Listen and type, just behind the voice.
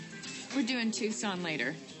We're doing Tucson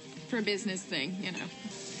later for a business thing, you know.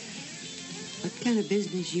 What kind of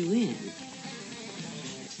business you in?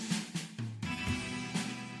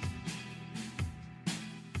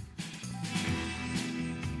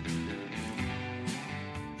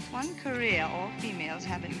 One career all females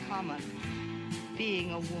have in common,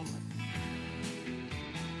 being a woman.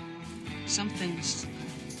 Something's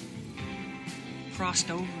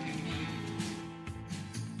crossed over in me.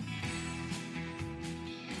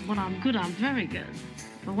 When I'm good, I'm very good.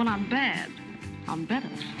 But when I'm bad, I'm better.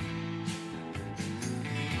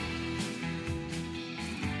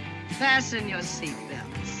 Fasten your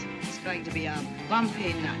seatbelts. It's going to be a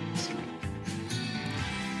bumpy night.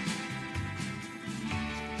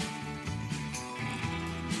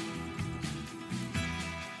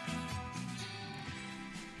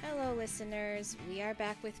 Hello, listeners. We are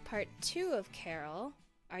back with part 2 of Carol.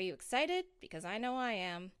 Are you excited? Because I know I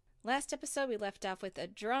am. Last episode, we left off with a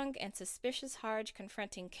drunk and suspicious Harge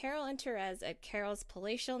confronting Carol and Therese at Carol's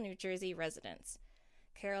palatial New Jersey residence.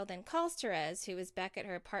 Carol then calls Therese, who is back at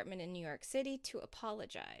her apartment in New York City, to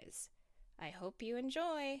apologize. I hope you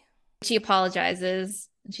enjoy. She apologizes,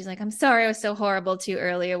 and she's like, I'm sorry I was so horrible to you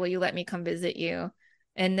earlier. Will you let me come visit you?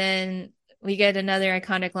 And then we get another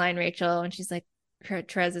iconic line, Rachel, and she's like,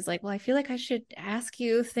 Therese is like, well, I feel like I should ask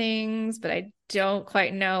you things, but I don't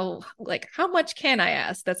quite know, like, how much can I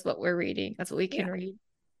ask? That's what we're reading. That's what we can read.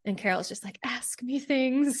 And Carol's just like, ask me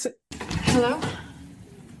things. Hello?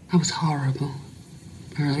 I was horrible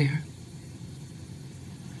earlier.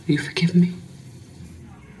 You forgive me?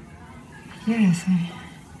 Yes,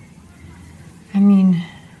 I mean...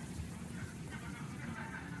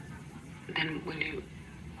 Then would you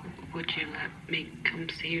let me come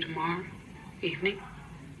see you tomorrow evening?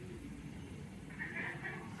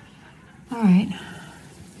 All right.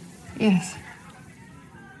 Yes.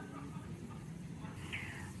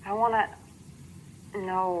 I want to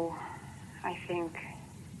know, I think.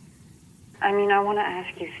 I mean, I want to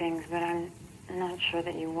ask you things, but I'm not sure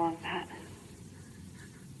that you want that.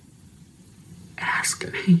 Ask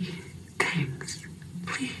me things,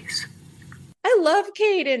 please. I love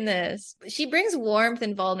Kate in this. She brings warmth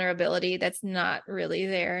and vulnerability that's not really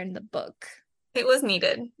there in the book. It was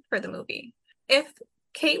needed for the movie. If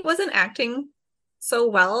Kate wasn't acting so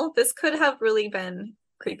well, this could have really been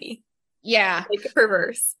creepy. Yeah. Like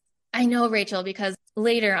perverse. I know, Rachel, because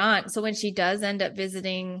later on, so when she does end up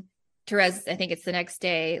visiting Therese, I think it's the next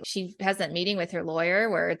day, she has that meeting with her lawyer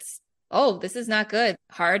where it's, oh, this is not good.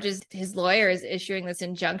 His lawyer is issuing this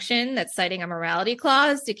injunction that's citing a morality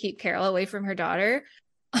clause to keep Carol away from her daughter.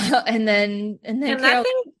 and then Carol...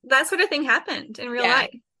 that sort of thing happened in real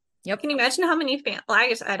life. Yep. Can you imagine how many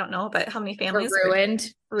I don't know, but how many families were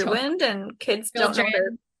ruined and kids don't know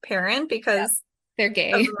their parent because they're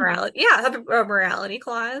gay. Of morality. Yeah, have a morality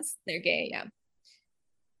clause. They're gay, yeah.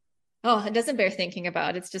 Oh, it doesn't bear thinking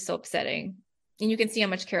about. It's just so upsetting. And you can see how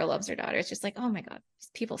much Carol loves her daughter. It's just like, oh my God,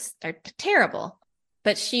 these people are terrible.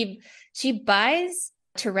 But she buys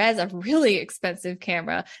Therese a really expensive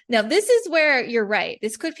camera. Now, this is where you're right.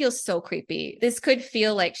 This could feel so creepy. This could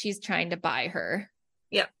feel like she's trying to buy her.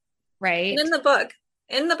 Yep. Right? And in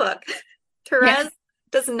the book, Therese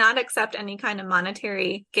does not accept any kind of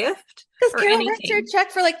monetary gift. Because Carol writes her a check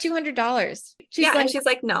for like $200. She's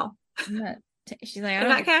like, no. She's like, I'm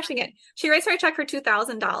not cashing it. She writes her a check for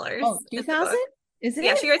 $2,000. Oh, $2,000? Is it?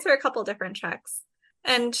 Yeah, she writes her a couple different checks.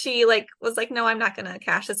 And she was like, no, I'm not going to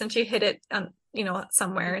cash this. And she hid it on,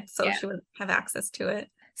 somewhere so she would have access to it.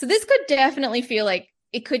 So this could definitely feel like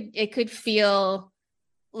it could feel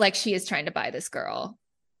like she is trying to buy this girl.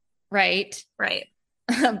 Right. Right.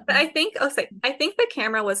 But I think the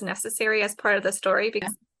camera was necessary as part of the story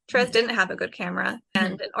because Therese didn't have a good camera.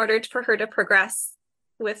 And in order for her to progress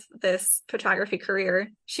with this photography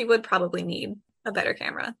career, she would probably need a better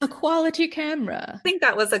camera. A quality camera. I think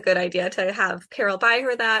that was a good idea to have Carol buy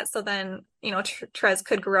her that. So then, Therese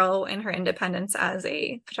could grow in her independence as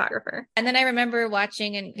a photographer. And then I remember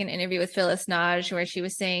watching an interview with Phyllis Naj where she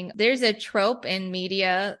was saying there's a trope in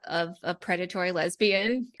media of a predatory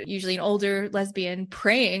lesbian, usually an older lesbian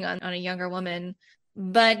preying on a younger woman.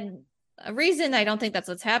 But a reason I don't think that's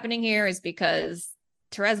what's happening here is because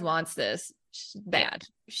Therese wants this. She's bad.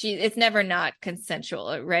 It's never not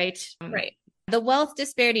consensual, right? Right. The wealth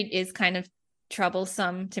disparity is kind of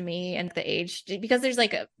troublesome to me and the age because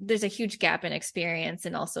there's a huge gap in experience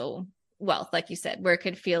and also wealth, like you said, where it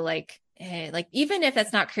could feel like even if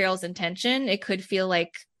that's not Carol's intention, it could feel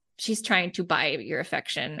like she's trying to buy your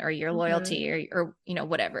affection or your loyalty or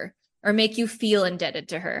whatever, or make you feel indebted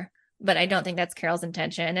to her. but I don't think that's Carol's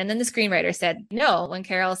intention. And then the screenwriter said, no, when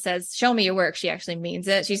Carol says, show me your work, she actually means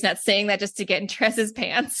it. She's not saying that just to get in Trez's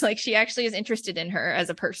pants. Like, she actually is interested in her as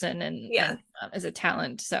a person and as a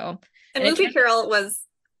talent. So, and movie Carol was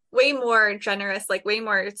way more generous, like way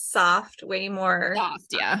more soft, way more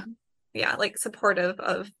soft, like supportive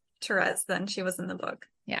of Therese than she was in the book.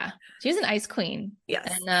 Yeah, she was an ice queen.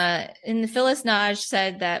 Yes. And Phyllis Nage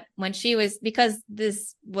said that when she was, because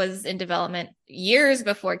this was in development years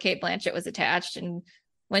before Cate Blanchett was attached, and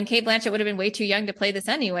when Cate Blanchett would have been way too young to play this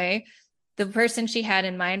anyway, the person she had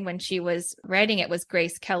in mind when she was writing it was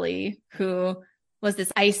Grace Kelly, who was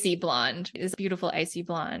this icy blonde, this beautiful icy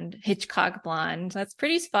blonde, Hitchcock blonde. That's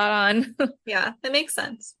pretty spot on. Yeah, it makes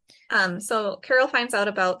sense. So Carol finds out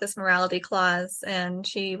about this morality clause, and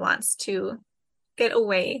she wants to get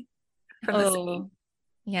away from the city.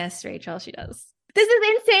 Yes, Rachel, she does. This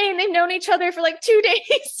is insane. They've known each other for like 2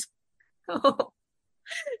 days. Oh,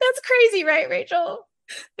 that's crazy, right, Rachel?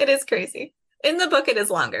 It is crazy. In the book, it is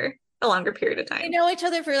a longer period of time. They know each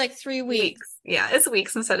other for like 3 weeks. Yeah, it's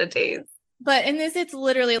weeks instead of days. But in this, it's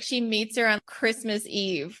literally, she meets her on Christmas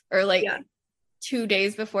Eve or like 2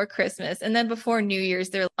 days before Christmas. And then before New Year's,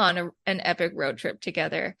 they're on an epic road trip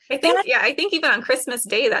together. I think even on Christmas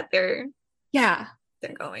Day that they're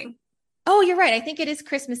going. Oh, you're right. I think it is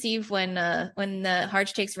Christmas Eve when the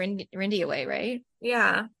Harge takes Rindy away, right?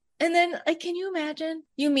 Yeah. And then, like, can you imagine?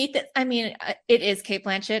 You meet that. I mean, it is Cate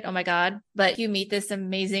Blanchett. Oh my God. But you meet this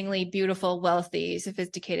amazingly beautiful, wealthy,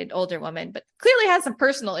 sophisticated older woman, but clearly has some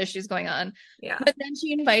personal issues going on. Yeah. But then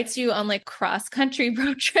she invites you on like cross-country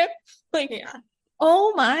road trip. Like,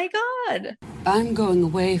 oh my God. I'm going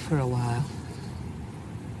away for a while.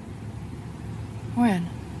 When?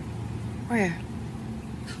 Where?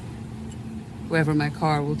 Wherever my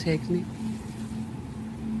car will take me.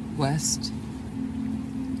 West.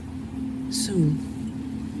 Soon.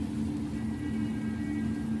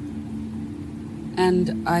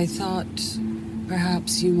 And I thought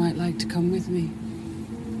perhaps you might like to come with me.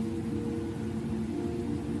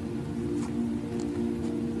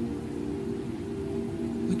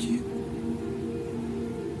 Would you?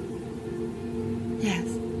 Yes.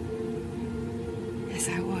 Yes,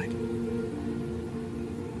 I would.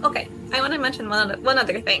 Okay, I want to mention one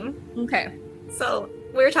other thing. Okay. So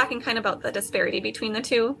we were talking kind of about the disparity between the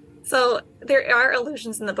two. So there are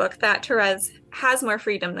allusions in the book that Therese has more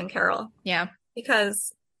freedom than Carol. Yeah.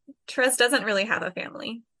 Because Therese doesn't really have a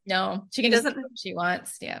family. No, she can just do what she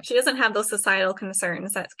wants. Yeah. She doesn't have those societal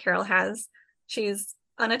concerns that Carol has. She's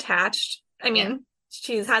unattached. I mean,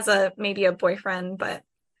 she has maybe a boyfriend, but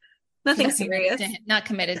nothing serious. Not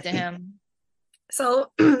committed to him.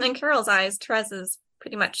 So in Carol's eyes, Therese is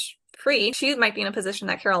pretty much free. She might be in a position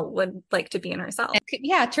that Carol would like to be in herself.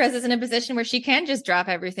 Yeah, Therese is in a position where she can just drop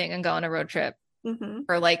everything and go on a road trip. Mm-hmm.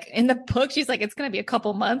 Or like in the book, she's like, it's going to be a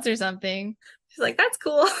couple months or something. She's like, that's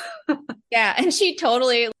cool. Yeah, and she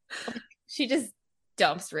just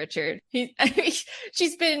dumps Richard.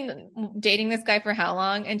 She's been dating this guy for how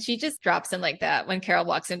long? And she just drops him like that when Carol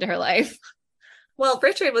walks into her life. Well,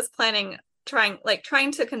 Richard was trying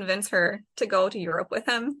to convince her to go to Europe with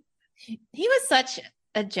him. He was such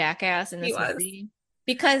a jackass in this movie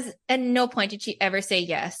because at no point did she ever say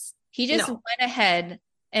yes. He just went ahead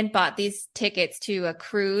and bought these tickets to a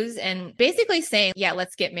cruise and basically saying, yeah,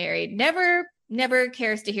 let's get married. Never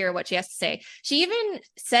cares to hear what she has to say. She even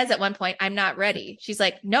says at one point, I'm not ready. She's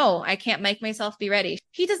like, no, I can't make myself be ready.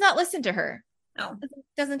 He does not listen to her. No.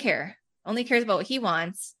 Doesn't care. Only cares about what he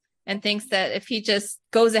wants and thinks that if he just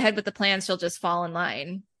goes ahead with the plans, she'll just fall in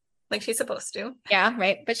line. Like she's supposed to. Yeah,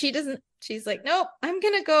 right. But she doesn't. She's like, nope, I'm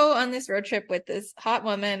going to go on this road trip with this hot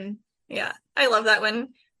woman. Yeah. I love that when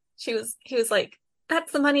he was like,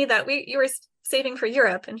 that's the money that you were saving for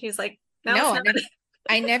Europe. And he's like, no,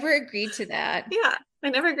 I never agreed to that. Yeah. I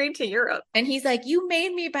never agreed to Europe. And he's like, you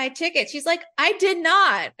made me buy tickets. She's like, I did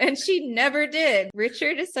not. And she never did.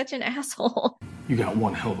 Richard is such an asshole. You got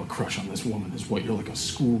one hell of a crush on this woman is what? You're like a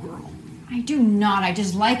schoolgirl. I do not. I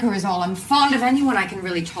just like her is all. I'm fond of anyone I can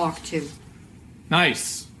really talk to.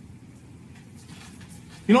 Nice.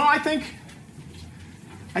 You know what I think?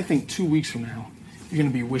 I think 2 weeks from now, you're going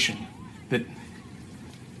to be wishing that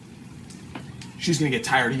she's going to get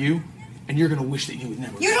tired of you, and you're going to wish that you would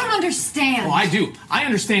never. You don't understand. Oh, I do. I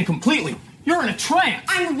understand completely. You're in a trance.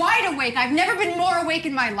 I'm wide awake. I've never been more awake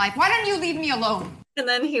in my life. Why don't you leave me alone? And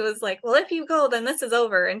then he was like, well, if you go, then this is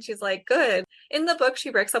over. And she's like, good. In the book, she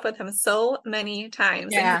breaks up with him so many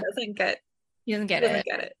times. Yeah. And he doesn't get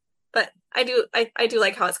it. But I do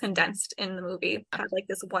like how it's condensed in the movie. I have like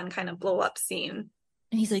this one kind of blow up scene.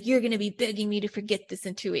 And he's like, you're going to be begging me to forget this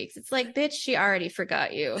in 2 weeks. It's like, bitch, she already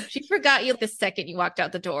forgot you. She forgot you the second you walked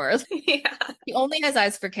out the door. Yeah. He only has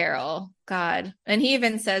eyes for Carol. God. And he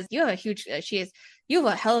even says, you have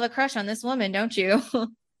a hell of a crush on this woman, don't you?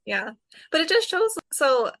 Yeah. But it just shows,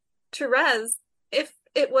 so Therese, if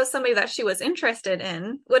it was somebody that she was interested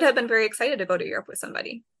in, would have been very excited to go to Europe with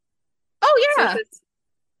somebody. Oh, yeah. So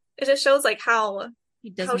it just shows like how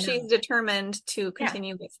she's determined to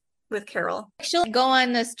continue with Carol. She'll go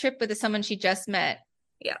on this trip with someone she just met.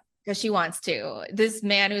 Yeah. Because she wants to. This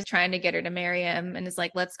man who's trying to get her to marry him and is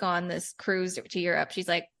like, let's go on this cruise to Europe. She's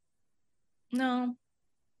like, no.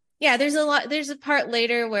 Yeah, there's a part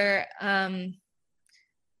later where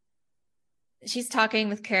she's talking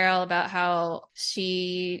with Carol about how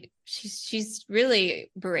she's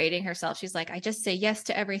really berating herself. She's like, I just say yes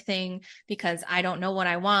to everything because I don't know what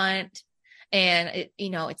I want. And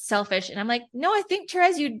it's selfish. And I'm like, no, I think,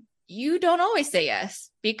 Therese, you don't always say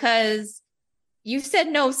yes because you said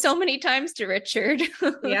no so many times to Richard.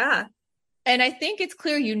 Yeah. And I think it's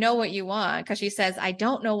clear you know what you want because she says, I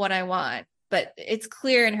don't know what I want. But it's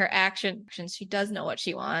clear in her actions she does know what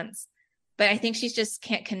she wants. But I think she just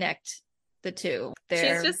can't connect the two.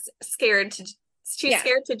 She's just scared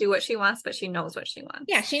to do what she wants, but she knows what she wants.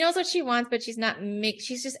 Yeah, she knows what she wants, but she's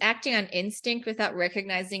just acting on instinct without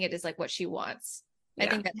recognizing it as like what she wants. Yeah. I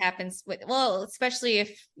think that happens especially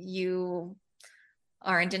if you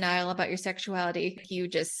are in denial about your sexuality. You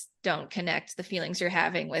just don't connect the feelings you're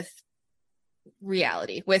having with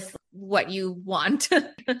reality, with what you want.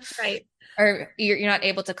 Right. Or you're not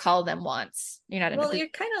able to call them wants. You're not. Well, you're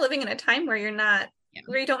kind of living in a time where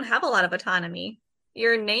where you don't have a lot of autonomy.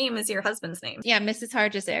 Your name is your husband's name. Yeah, Mrs.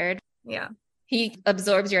 Hard just aired. Yeah. He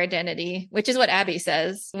absorbs your identity, which is what Abby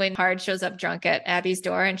says when Hard shows up drunk at Abby's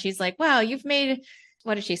door. And she's like, wow, you've made,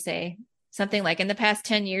 what did she say? Something like, in the past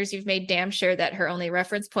 10 years, you've made damn sure that her only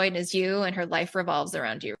reference point is you and her life revolves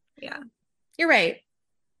around you. Yeah. You're right.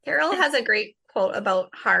 Carol has a great quote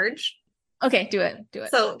about Harge. Okay, do it.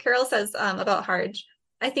 So Carol says about Harge,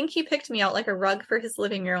 I think he picked me out like a rug for his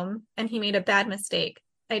living room, and he made a bad mistake.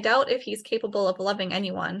 I doubt if he's capable of loving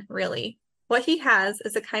anyone, really. What he has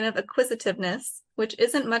is a kind of acquisitiveness, which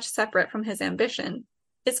isn't much separate from his ambition.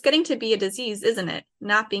 It's getting to be a disease, isn't it?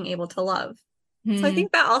 Not being able to love. So I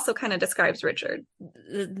think that also kind of describes Richard.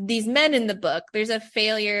 These men in the book, there's a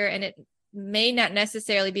failure, and it may not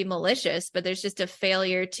necessarily be malicious, but there's just a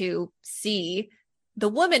failure to see the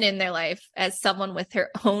woman in their life as someone with her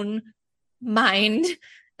own mind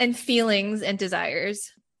and feelings and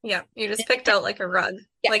desires. Yeah, you just picked out like a rug.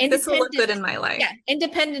 Yeah, like, this will look good in my life. Yeah,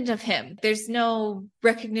 independent of him. There's no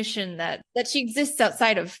recognition that she exists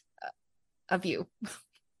outside of you.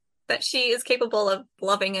 That she is capable of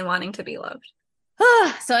loving and wanting to be loved.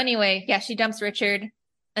 So anyway, yeah, she dumps Richard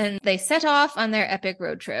and they set off on their epic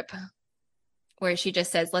road trip where she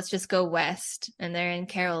just says, let's just go west. And they're in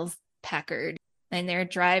Carol's Packard and they're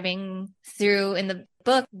driving through. In the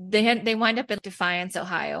book, they wind up in Defiance,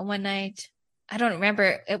 Ohio one night. I don't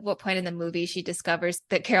remember at what point in the movie she discovers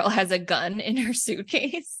that Carol has a gun in her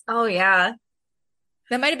suitcase. Oh, yeah.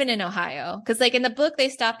 That might have been in Ohio. Because like in the book, they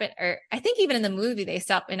stop or I think even in the movie, they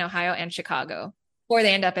stop in Ohio and Chicago. Or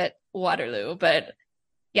they end up at Waterloo. But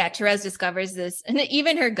yeah, Therese discovers this. And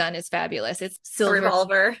even her gun is fabulous. It's silver. A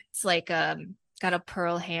revolver. It's like got a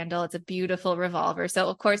pearl handle. It's a beautiful revolver. So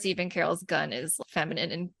of course, even Carol's gun is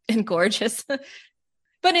feminine and gorgeous.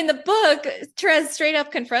 But in the book, Therese straight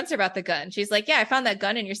up confronts her about the gun. She's like, yeah, I found that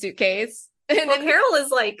gun in your suitcase. And then Carol is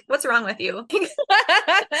like, what's wrong with you?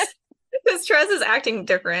 Because Therese is acting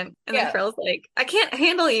different. And then Carol's like, I can't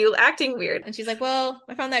handle you acting weird. And she's like, well,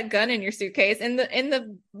 I found that gun in your suitcase. In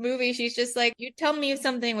the movie, she's just like, you tell me if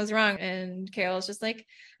something was wrong. And Carol's just like,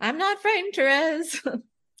 I'm not frightened, Therese.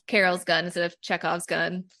 Carol's gun instead of Chekhov's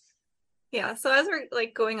gun. Yeah. So as we're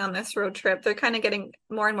like going on this road trip, they're kind of getting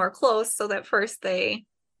more and more close. So that first they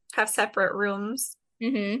have separate rooms.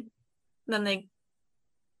 Mm-hmm. Then they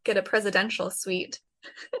get a presidential suite.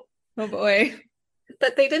 Oh boy.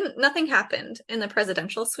 But nothing happened in the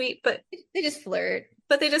presidential suite, but they just flirt.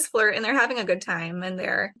 And they're having a good time. And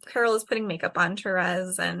Carol is putting makeup on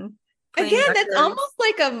Therese and again, records. That's almost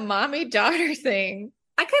like a mommy-daughter thing.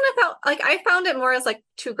 I kind of felt like I found it more as like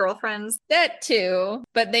two girlfriends. That too,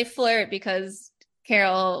 but they flirt because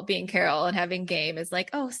Carol being Carol and having game is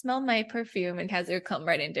like, oh, smell my perfume, and has her come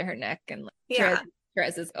right into her neck, and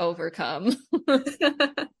Therese is overcome.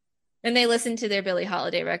 And they listen to their Billie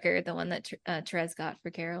Holiday record, the one that Therese got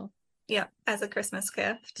for Carol. Yeah, as a Christmas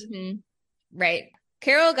gift. Mm-hmm. Right.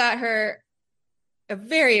 Carol got her a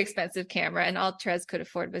very expensive camera, and all Therese could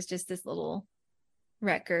afford was just this little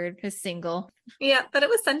record, his single. Yeah, but it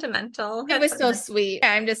was sentimental. It was so sweet.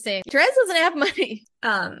 I'm just saying, Therese doesn't have money.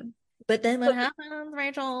 But then what happens,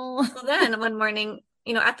 Rachel? Well, then one morning,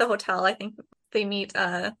 at the hotel, I think they meet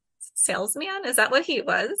a salesman. Is that what he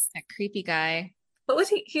was? That creepy guy. What was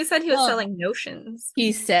he? He said he was selling notions.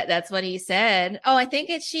 He said that's what he said. Oh, I think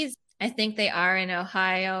they are in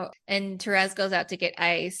Ohio, and Therese goes out to get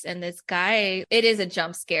ice, and this guy, it is a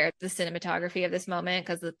jump scare, the cinematography of this moment,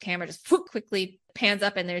 because the camera just quickly pans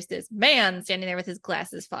up and there's this man standing there with his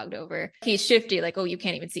glasses fogged over. He's shifty, like, oh, you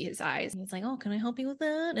can't even see his eyes. And he's like, oh, can I help you with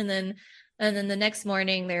that? And then the next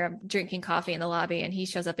morning they're drinking coffee in the lobby, and he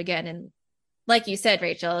shows up again. And like you said,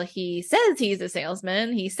 Rachel, he says he's a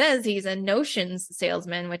salesman. He says he's a notions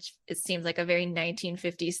salesman, which it seems like a very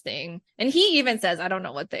 1950s thing. And he even says, I don't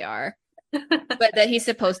know what they are, but that he's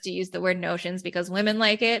supposed to use the word notions because women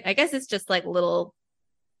like it. I guess it's just like little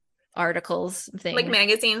articles thing, like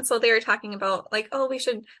magazines. So they were talking about like, oh,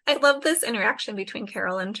 I love this interaction between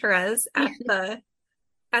Carol and Therese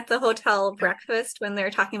at the hotel breakfast when they're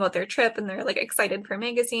talking about their trip, and they're like excited for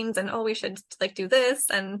magazines, and oh, we should like do this,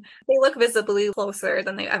 and they look visibly closer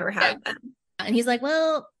than they ever have been. And he's like,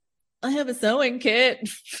 well, I have a sewing kit.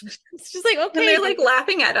 It's just like, okay. And they're like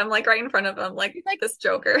laughing at him, like right in front of him, like this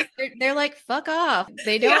joker. They're like, fuck off.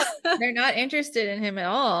 They don't, they're not interested in him at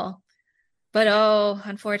all. But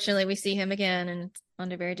unfortunately, we see him again and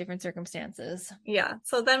under very different circumstances. Yeah.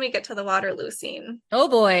 So then we get to the Waterloo scene. Oh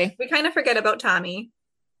boy. We kind of forget about Tommy.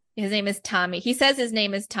 His name is Tommy. He says his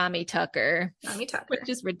name is Tommy Tucker. Tommy Tucker. Which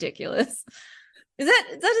is ridiculous. Is that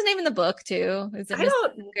his name in the book too? Is it Mr.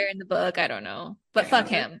 Tucker in the book? I don't know. But fuck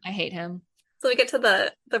him. I hate him. So we get to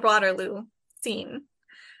the Waterloo scene.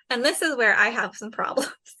 And this is where I have some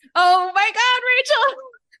problems. Oh my God, Rachel!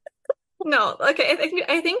 No, okay.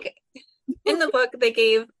 I think in the book they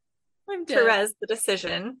gave Therese the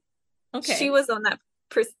decision. Okay. She was on that.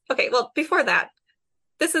 Okay, well, before that,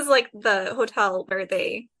 this is like the hotel where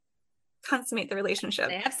they consummate the relationship.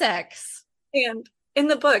 They have sex. And in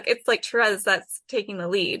the book, it's like Therese that's taking the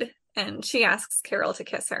lead, and she asks Carol to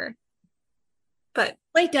kiss her. But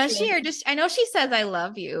wait, does she, or just, I know she says I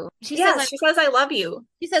love you. She says I love you.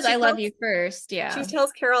 She says I love you first. Yeah. She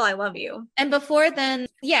tells Carol I love you. And before then,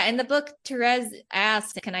 yeah, in the book, Therese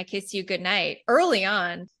asks, can I kiss you goodnight? Early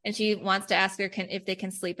on. And she wants to ask her if they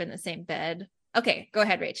can sleep in the same bed. Okay, go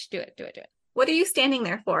ahead, Rach. Do it. What are you standing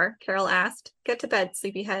there for? Carol asked. Get to bed,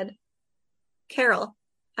 sleepyhead. Carol,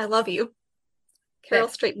 I love you. Carol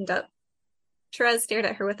straightened up. Therese stared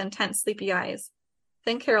at her with intense, sleepy eyes.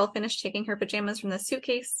 Then Carol finished taking her pajamas from the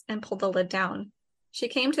suitcase and pulled the lid down. She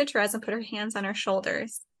came to Therese and put her hands on her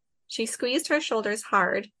shoulders. She squeezed her shoulders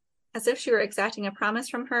hard, as if she were exacting a promise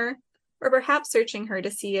from her, or perhaps searching her to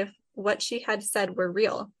see if what she had said were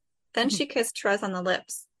real. Then she kissed Therese on the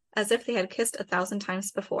lips, as if they had kissed 1,000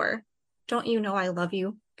 times before. Don't you know I love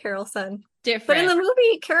you? Carol said. Different. But in the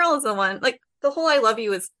movie, Carol is the one, like, the whole I love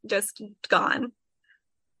you is just gone.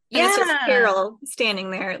 And it's just Carol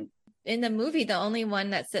standing there. In the movie, the only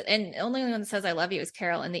one that said, and only one that says I love you is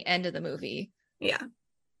Carol in the end of the movie. Yeah.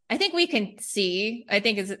 I think we can see, I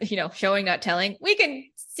think it's, showing, not telling. We can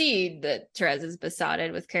see that Therese is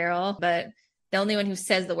besotted with Carol, but the only one who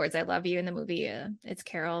says the words I love you in the movie, it's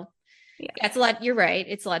Carol. Yeah. That's a lot. You're right.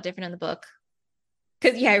 It's a lot different in the book.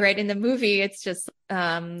 Because, yeah, right. In the movie, it's just,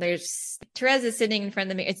 there's Therese is sitting in front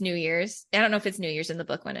of the, it's New Year's. I don't know if it's New Year's in the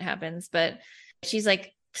book when it happens, but she's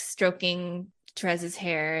like stroking Therese's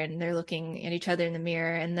hair and they're looking at each other in the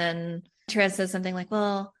mirror. And then Therese says something like,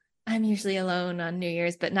 well, I'm usually alone on New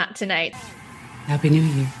Year's, but not tonight. Happy New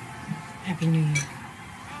Year. Happy New Year.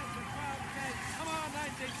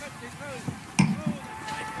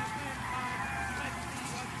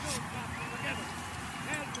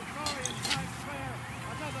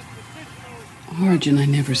 Orange and I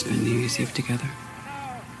never spend New Year's Eve together.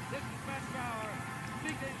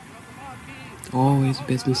 Always a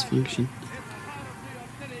business function.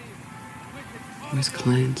 Always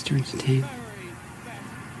clients to entertain.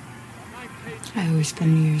 I always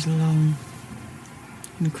spend New Year's alone.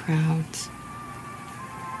 In crowds.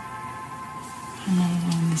 I'm all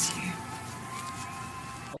alone this year.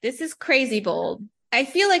 This is crazy bold. I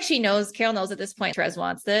feel like Carol knows at this point Therese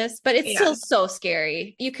wants this, but it's still so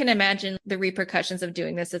scary. You can imagine the repercussions of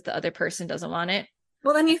doing this if the other person doesn't want it.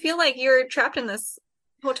 Well, then you feel like you're trapped in this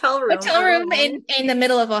hotel room in the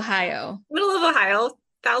middle of Ohio.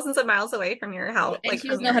 Thousands of miles away from your house. And she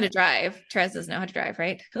doesn't know how to drive. Therese doesn't know how to drive,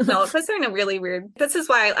 right? No, because they're in a really weird. This is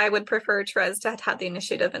why I would prefer Therese to have the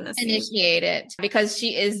initiative in this. Initiate it, because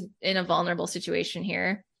she is in a vulnerable situation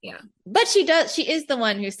here. Yeah. But she is the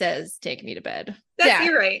one who says, take me to bed.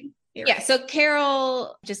 You're right. So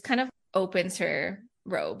Carol just kind of opens her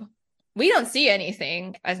robe. We don't see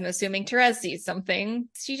anything. I'm assuming Therese sees something.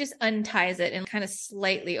 She just unties it and kind of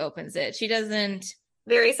slightly opens it. She doesn't.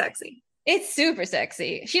 Very sexy. It's super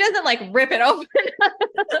sexy. She doesn't like rip it open.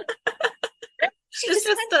 It's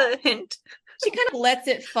just a hint. She kind of lets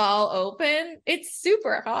it fall open. It's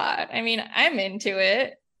super hot. I mean, I'm into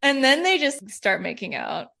it. And then they just start making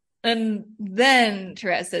out. And then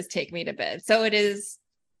Therese says, take me to bed. So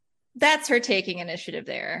that's her taking initiative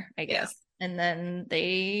there, I guess. Yeah. And then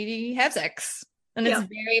they have sex. And it's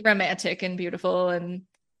very romantic and beautiful. And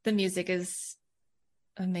the music is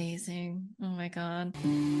amazing. Oh my God.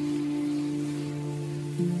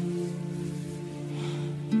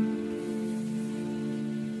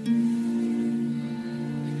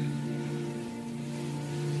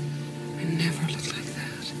 Never looked like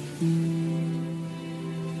that.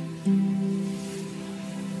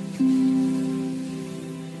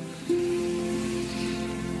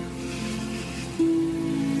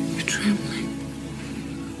 You're trembling.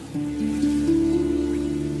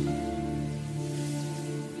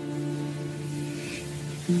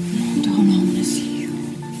 Hold on, I want to see you.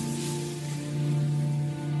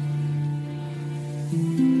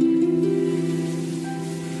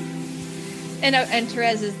 And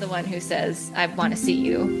Therese is the one who says, I want to see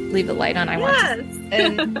you. Leave the light on. I want to see you.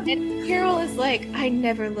 And Carol is like, I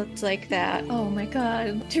never looked like that. Oh my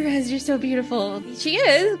God. Therese, you're so beautiful. She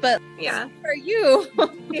is, but yeah. So are you?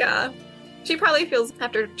 Yeah. She probably feels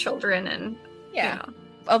after children and, yeah. You know.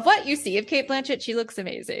 Of what you see of Cate Blanchett, she looks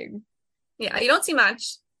amazing. Yeah, you don't see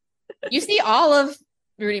much. You see all of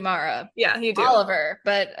Rudy Mara. Yeah, you do. All of her.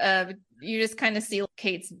 But you just kind of see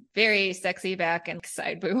Kate's very sexy back and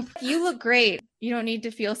side boob. You look great. You don't need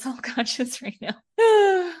to feel self-conscious right now.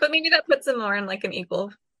 But maybe that puts him more in like an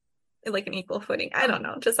equal footing. I don't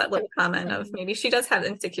know. Just that little comment of maybe she does have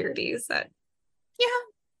insecurities that. Yeah,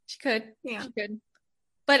 she could. Yeah. She could.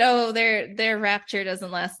 But their rapture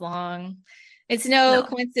doesn't last long. It's no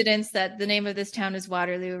coincidence that the name of this town is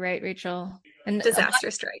Waterloo, right, Rachel? And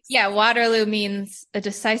disaster strikes. Yeah, Waterloo means a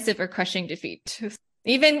decisive or crushing defeat.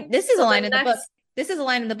 Even this is a line in the book. This is a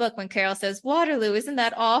line in the book when Carol says, Waterloo, isn't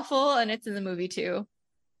that awful? And it's in the movie too.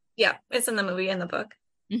 Yeah, it's in the movie and the book.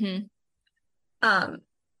 Mm-hmm.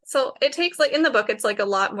 So it takes like in the book, it's like a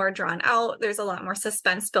lot more drawn out. There's a lot more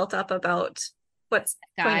suspense built up about what's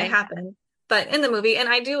going to happen. But in the movie, and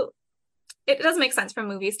it does make sense from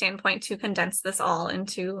a movie standpoint to condense this all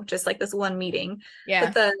into just like this one meeting. Yeah.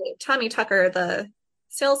 But the Tommy Tucker, the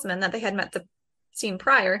salesman that they had met the scene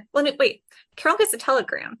prior. Well, wait, Carol gets a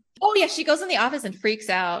telegram. Oh yeah, she goes in the office and freaks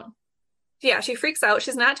out. Yeah, she freaks out.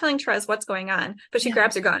 She's not telling Therese what's going on, but she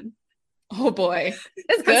grabs her gun. Oh boy,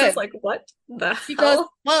 that's good. It's like, what the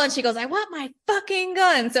hell? And she goes, I want my fucking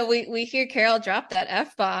gun. So we hear Carol drop that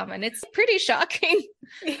F-bomb, and it's pretty shocking.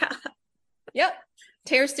 Yeah. Yep.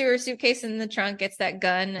 Tears through her suitcase in the trunk, gets that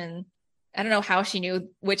gun, and I don't know how she knew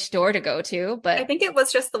which door to go to, but I think it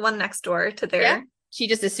was just the one next door to there. Yeah. She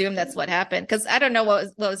just assumed that's what happened, because I don't know what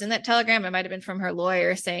was in that telegram. It might have been from her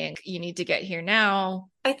lawyer saying, you need to get here now.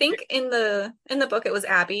 I think in the book it was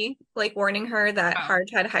Abby like warning her that Hard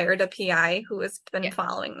had hired a PI who has been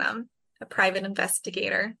following them, a private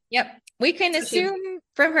investigator. Yep. We can assume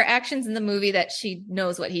from her actions in the movie that she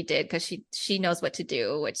knows what he did, because she knows what to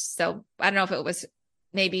do, so I don't know if it was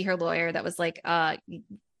maybe her lawyer that was like,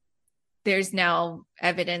 there's now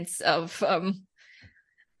evidence of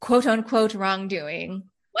quote unquote wrongdoing.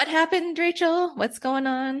 What happened, Rachel? What's going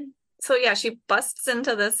on? So yeah, she busts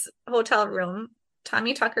into this hotel room.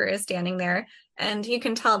 Tommy Tucker is standing there, and you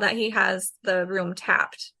can tell that he has the room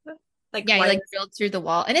tapped. He drilled through the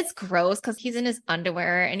wall, and it's gross because he's in his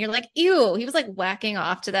underwear, and you're like, ew, he was like whacking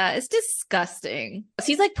off to that. It's disgusting.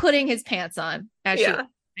 He's like putting his pants on. I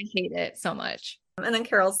hate it so much. And then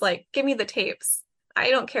Carol's like, give me the tapes.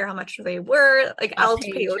 I don't care how much they were. Like, I'll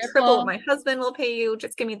pay you triple. My husband will pay you.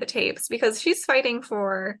 Just give me the tapes, because she's fighting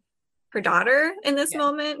for her daughter in this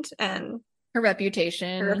moment and her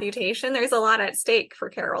reputation. There's a lot at stake for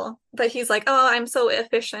Carol. But he's like, oh, I'm so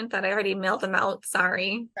efficient that I already mailed them out.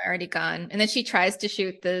 Sorry. They're already gone. And then she tries to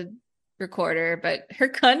shoot the recorder, but her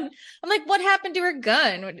gun, I'm like, what happened to her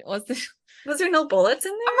gun? Was there no bullets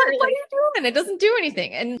in there? I'm like, what are you doing? It doesn't do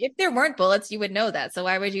anything. And if there weren't bullets, you would know that. So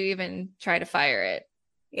why would you even try to fire it?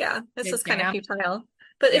 Yeah, this is kind of futile.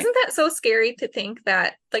 But isn't that so scary to think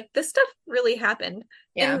that like this stuff really happened?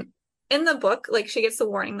 Yeah. In the book, like she gets the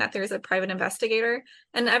warning that there's a private investigator,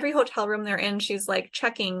 and every hotel room they're in, she's like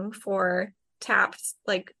checking for tapped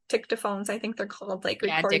like dictaphones, I think they're called, like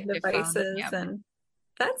recording devices. Yep. And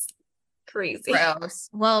that's crazy. Gross.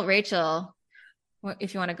 Well, Rachel,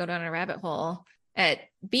 if you want to go down a rabbit hole, at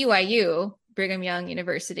BYU, Brigham Young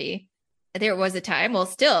University, there was a time, well,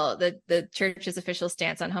 still the church's official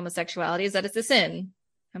stance on homosexuality is that it's a sin,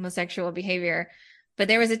 homosexual behavior. But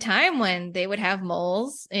there was a time when they would have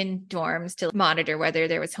moles in dorms to monitor whether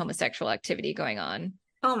there was homosexual activity going on.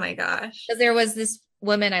 Oh my gosh. Because there was this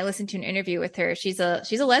woman, I listened to an interview with her. She's a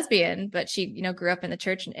lesbian, but she, grew up in the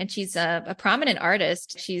church, and she's a prominent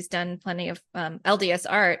artist. She's done plenty of LDS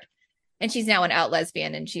art, and she's now an out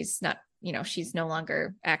lesbian, and she's not, she's no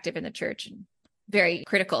longer active in the church, and very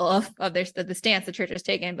critical of the stance the church has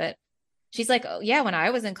taken. But she's like, oh yeah, when I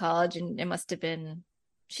was in college, and it must have been,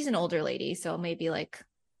 she's an older lady, so maybe like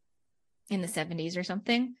in the 70s or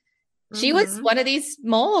something. She was one of these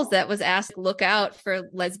moles that was asked to look out for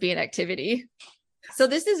lesbian activity. So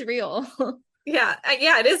this is real. Yeah,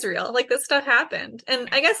 it is real. Like, this stuff happened. And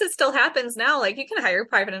I guess it still happens now. Like, you can hire a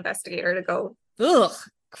private investigator to go. Ugh,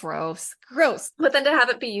 gross. But then to have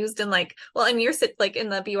it be used in in your, like in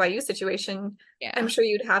the BYU situation, yeah, I'm sure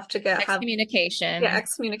you'd have to have excommunication. Yeah,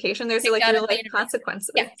 excommunication. There's Kicked like real life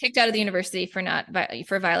consequences. Yeah, kicked out of the university for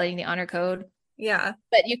violating the honor code. Yeah.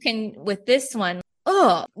 But you can, with this one,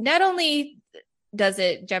 not only does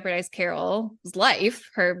it jeopardize Carol's life,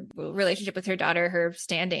 her relationship with her daughter, her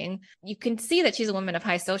standing, you can see that she's a woman of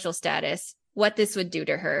high social status, what this would do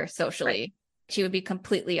to her socially. Right. She would be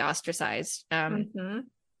completely ostracized.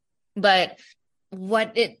 But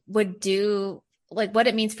what it would do, like what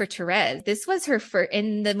it means for Therese, this was her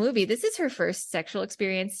in the movie, this is her first sexual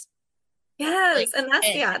experience. Yes, and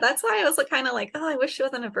that's why I was kind of like, oh, I wish she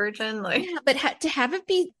wasn't a virgin. Like, yeah, but to have it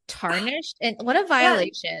be tarnished, and what a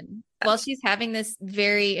violation! Yeah. While she's having this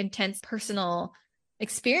very intense personal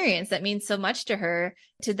experience that means so much to her,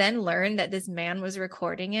 to then learn that this man was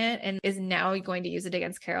recording it and is now going to use it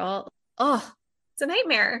against Carol. Oh, it's a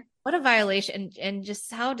nightmare! What a violation, and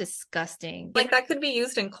just how disgusting! Like, that could be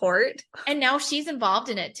used in court, and now she's involved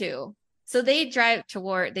in it too. So they drive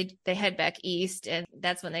toward, they head back east, and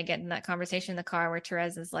that's when they get in that conversation in the car where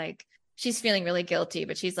Therese is like, she's feeling really guilty,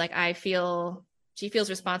 but she's like, she feels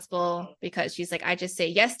responsible because she's like, I just say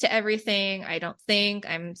yes to everything. I don't think,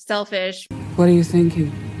 I'm selfish. What are you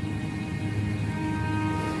thinking?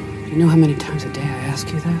 Do you know how many times a day I ask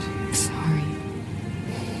you that? Sorry.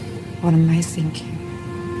 What am I thinking?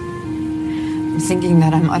 I'm thinking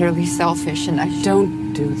that I'm utterly selfish, and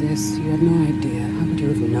Don't do this. You have no idea. How would you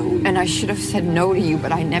have known? And I should have said no to you,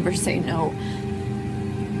 but I never say no.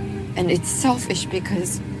 And it's selfish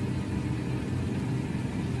because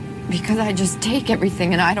I just take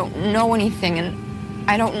everything, and I don't know anything, and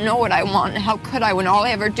I don't know what I want. How could I when all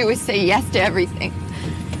I ever do is say yes to everything?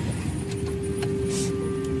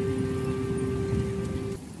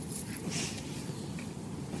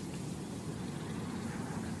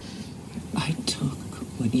 I took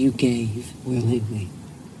what you gave willingly.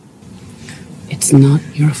 It's not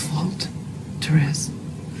your fault, Therese.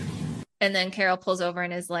 And then Carol pulls over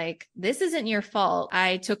and is like, this isn't your fault.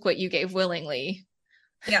 I took what you gave willingly.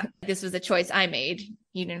 Yeah. This was a choice I made.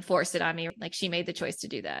 You didn't force it on me. Like, she made the choice to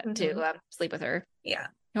do that, to sleep with her. Yeah.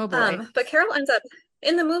 Oh boy. But Carol ends up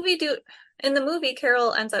in the movie,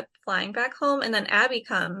 Carol ends up flying back home, and then Abby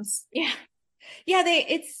comes. Yeah. Yeah.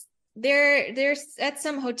 They're at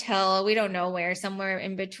some hotel. We don't know where, somewhere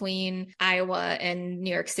in between Iowa and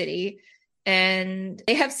New York City. And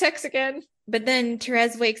they have sex again. But then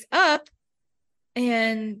Therese wakes up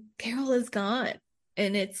and Carol is gone.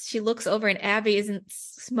 And she looks over and Abby isn't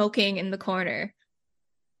smoking in the corner.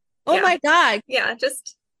 Oh my God. Yeah.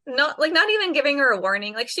 Just not even giving her a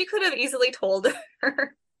warning. Like, she could have easily told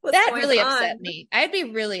her. That really upset me. I'd be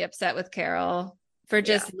really upset with Carol for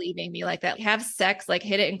just leaving me like that. Have sex, like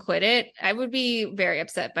hit it and quit it. I would be very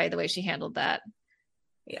upset by the way she handled that.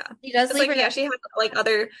 Yeah. She does leave her. Yeah, she had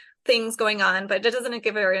other things going on, but it doesn't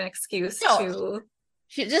give her an excuse to.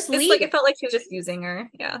 She just it felt like she was just using her.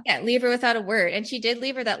 Yeah. Yeah, leave her without a word. And she did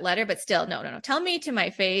leave her that letter, but still, no. Tell me to my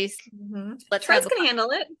face. Let's can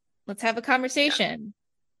handle it. Let's have a conversation. Yeah.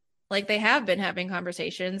 Like, they have been having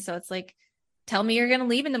conversations. So it's like, tell me you're going to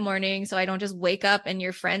leave in the morning so I don't just wake up and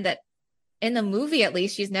your friend that in the movie, at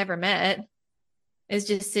least, she's never met is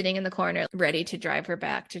just sitting in the corner ready to drive her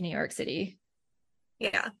back to New York City.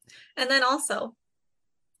 Yeah. And then also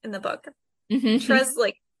in the book, Therese,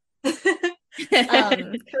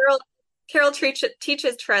 Carol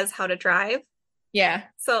teaches Therese how to drive. Yeah.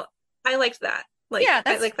 So I liked that.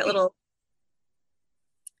 I like that little.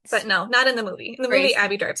 But no, not in the movie. In the movie,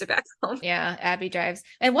 Abby drives her back home. Yeah, Abby drives.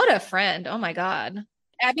 And what a friend. Oh my God.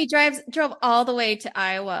 Abby drove all the way to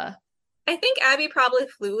Iowa. I think Abby probably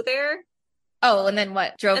flew there. Oh, and then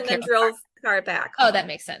what? Drove car back home. Oh, that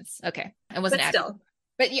makes sense. Okay. It wasn't Abby.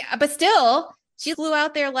 But still, she flew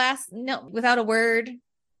out there without a word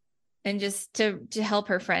and just to help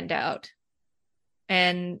her friend out.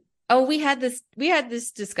 And we had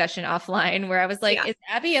this discussion offline where I was like, is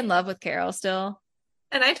Abby in love with Carol still?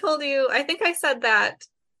 And I told you, I think I said that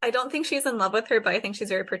I don't think she's in love with her, but I think she's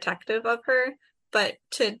very protective of her. But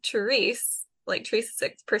to Therese, like Therese's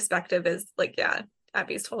perspective is like, yeah,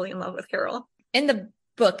 Abby's totally in love with Carol. In the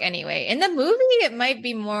book anyway. In the movie, it might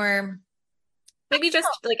be more maybe just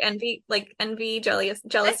like envy,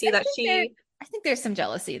 jealousy that she... I think there's some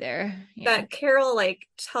jealousy there. Yeah. That Carol like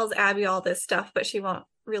tells Abby all this stuff, but she won't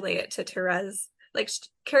relay it to Therese. Like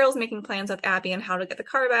Carol's making plans with Abby and how to get the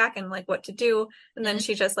car back and like what to do. And then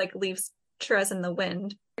she just like leaves Therese in the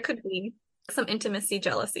wind. There could be some intimacy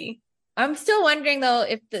jealousy. I'm still wondering though,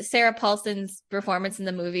 if the Sarah Paulson's performance in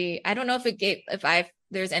the movie, I don't know if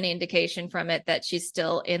there's any indication from it that she's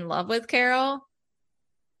still in love with Carol.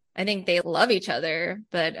 I think they love each other,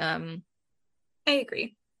 but I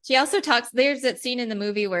agree. She also there's that scene in the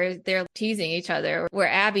movie where they're teasing each other, where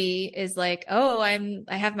Abby is like, oh,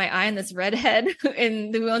 I have my eye on this redhead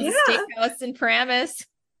and who owns a steakhouse in Paramus.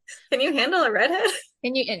 Can you handle a redhead?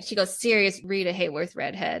 And she goes, serious Rita Hayworth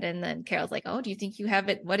redhead. And then Carol's like, oh, do you think you have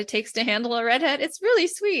what it takes to handle a redhead? It's really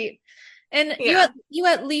sweet. And you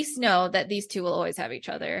at least know that these two will always have each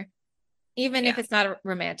other. Even if it's not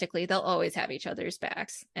romantically, they'll always have each other's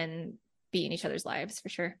backs and be in each other's lives for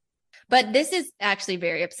sure. But this is actually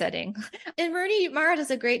very upsetting. And Mara does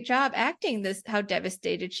a great job acting how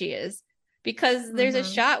devastated she is, because there's a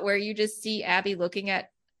shot where you just see Abby looking at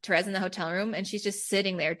Therese in the hotel room and she's just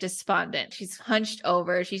sitting there despondent. She's hunched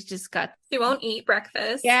over. She's just she won't eat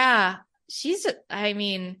breakfast. Yeah.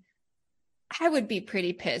 I would be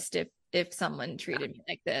pretty pissed if someone treated me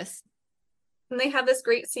like this. And they have this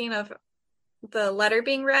great scene of the letter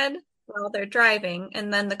being read while they're driving,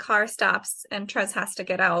 and then the car stops and Therese has to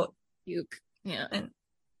get out. Puke. Yeah. And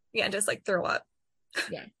just like throw up.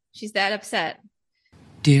 Yeah. She's that upset.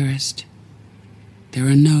 Dearest, there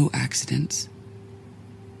are no accidents.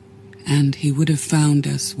 And he would have found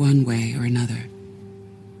us one way or another.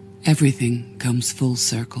 Everything comes full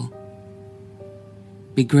circle.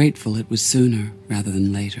 Be grateful it was sooner rather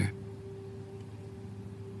than later.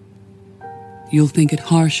 You'll think it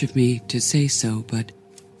harsh of me to say so, but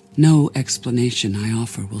no explanation I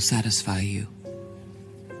offer will satisfy you.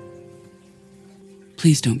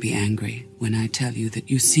 Please don't be angry when I tell you that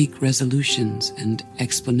you seek resolutions and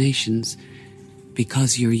explanations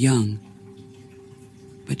because you're young.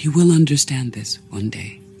 But you will understand this one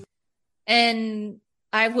day. And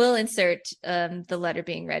I will insert the letter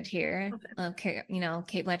being read here. Okay.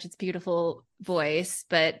 Cate Blanchett's beautiful voice,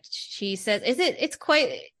 but she says, it's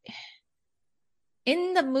quite...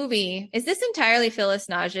 In the movie, is this entirely Phyllis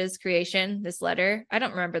Naja's creation, this letter? I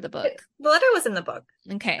don't remember the book. The letter was in the book.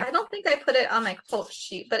 Okay. I don't think I put it on my quote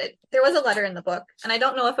sheet, but there was a letter in the book, and I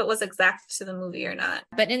don't know if it was exact to the movie or not.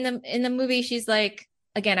 But in the movie, she's like,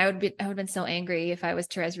 again, I would have been so angry if I was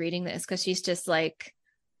Therese reading this, because she's just like,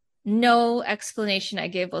 no explanation I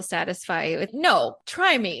give will satisfy you. No,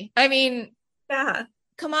 try me. I mean, yeah,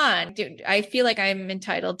 come on, dude. I feel like I'm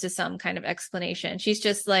entitled to some kind of explanation. She's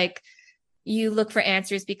just like, you look for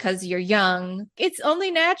answers because you're young. It's only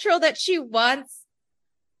natural that she wants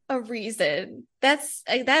a reason.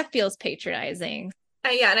 That feels patronizing.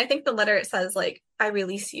 And I think the letter, it says like, I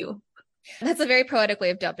release you. That's a very poetic way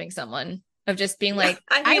of dumping someone, of just being like,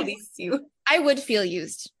 I release you. I would feel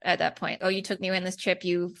used at that point. Oh, you took me on this trip.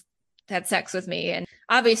 You had sex with me. And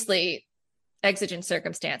obviously exigent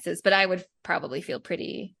circumstances, but I would probably feel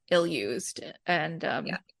pretty ill-used and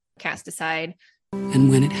cast aside. And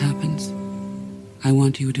when it happens, I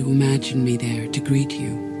want you to imagine me there to greet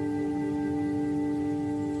you.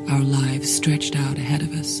 Our lives stretched out ahead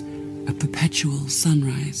of us, a perpetual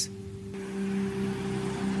sunrise.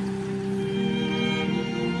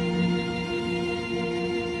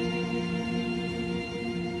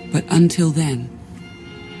 But until then,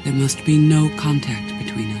 there must be no contact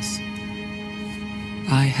between us.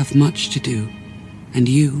 I have much to do, and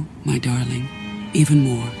you, my darling, even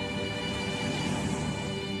more.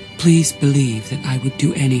 Please believe that I would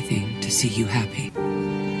do anything to see you happy.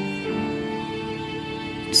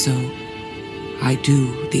 So, I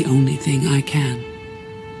do the only thing I can.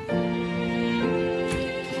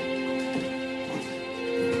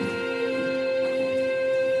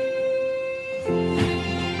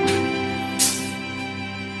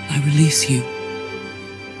 I release you.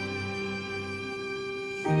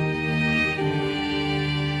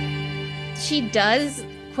 She does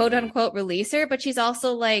quote unquote release her, but she's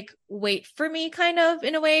also like, wait for me kind of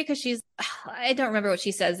in a way, because she's, I don't remember what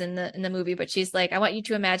she says in the movie, but she's like, I want you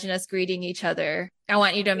to imagine us greeting each other. I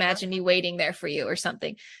want you to imagine me waiting there for you or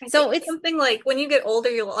something. So it's something like, when you get older,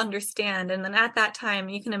 you'll understand. And then at that time,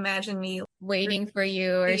 you can imagine me waiting for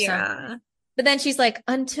you or something. But then she's like,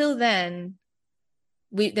 until then,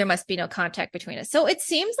 there must be no contact between us. So it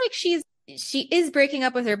seems like she is breaking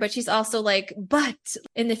up with her, but she's also like, but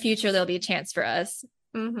in the future, there'll be a chance for us,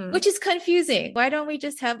 which is confusing. Why don't we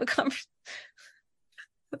just have a conversation?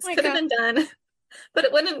 This could have been done, but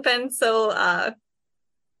it wouldn't have been so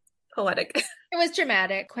poetic. It was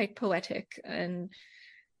dramatic, quite poetic. And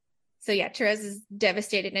so, yeah, Therese is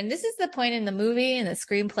devastated. And this is the point in the movie and the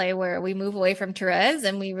screenplay where we move away from Therese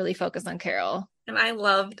and we really focus on Carol. And I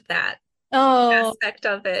loved that aspect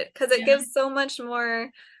of it, because it gives so much more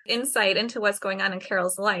insight into what's going on in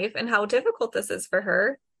Carol's life and how difficult this is for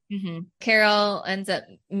her. Carol ends up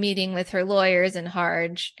meeting with her lawyers in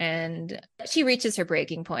Harge, and she reaches her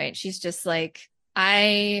breaking point. She's just like,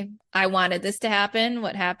 I wanted this to happen.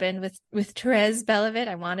 What happened with Therese Belivet,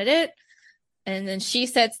 I wanted it. And then she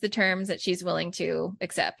sets the terms that she's willing to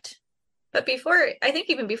accept. But I think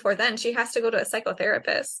even before then, she has to go to a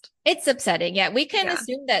psychotherapist. It's upsetting. Yeah, we can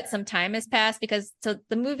assume that some time has passed, because the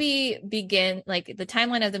movie the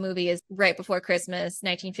timeline of the movie is right before Christmas,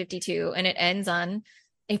 1952, and it ends on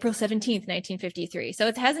April 17th, 1953. So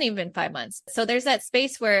it hasn't even been 5 months. So there's that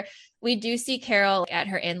space where we do see Carol at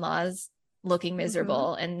her in-laws looking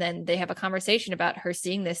miserable. And then they have a conversation about her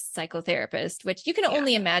seeing this psychotherapist, which you can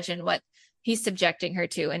only imagine what he's subjecting her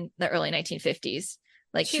to in the early 1950s.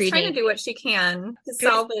 Like, she's trying to do what she can to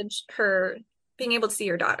salvage her being able to see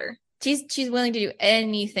her daughter. She's willing to do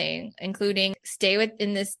anything, including stay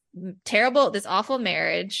in this awful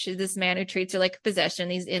marriage. This man who treats her like a possession,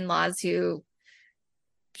 these in-laws who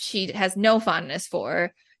she has no fondness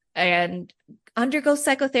for, and undergo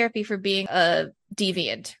psychotherapy for being a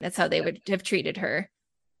deviant. That's how they would have treated her.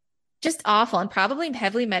 Just awful, and probably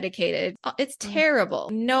heavily medicated. It's terrible.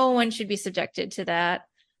 No one should be subjected to that.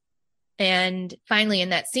 And finally, in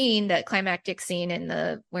that scene, that climactic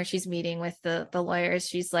scene where she's meeting with the lawyers,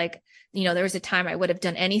 she's like, there was a time I would have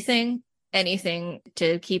done anything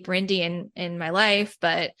to keep Rindy in my life.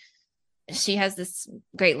 But she has this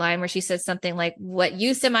great line where she says something like, what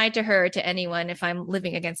use am I to her, to anyone, if I'm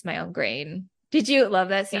living against my own grain? Did you love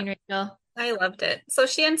that scene, Rachel? I loved it. So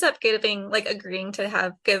she ends up agreeing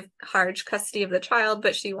to give Harge custody of the child,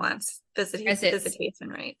 but she wants visitation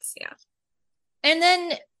rights. Yeah. And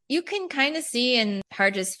then you can kind of see in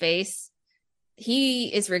Harge's face,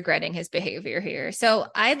 he is regretting his behavior here. So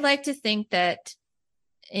I'd like to think that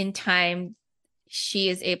in time, she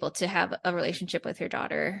is able to have a relationship with her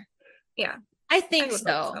daughter. Yeah. I think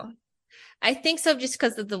so. I think so, just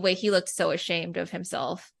because of the way he looked so ashamed of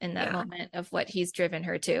himself in that moment of what he's driven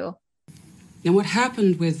her to. Now, what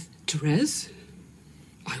happened with Therese,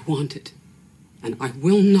 I wanted, and I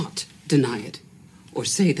will not deny it or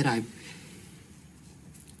say that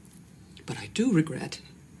but I do regret,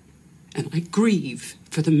 and I grieve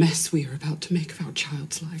for the mess we are about to make of our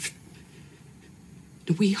child's life.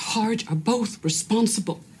 We Harge are both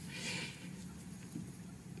responsible.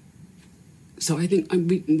 So I think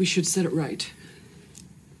we should set it right.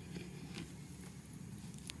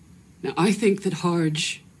 Now, I think that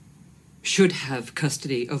Harge should have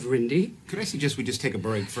custody of Rindy. Could I suggest we just take a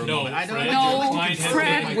break for a moment? No,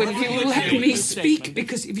 Fred, will you let me speak?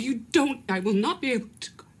 Because if you don't, I will not be able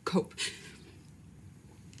to cope.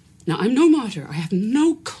 Now, I'm no martyr. I have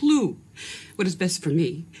no clue what is best for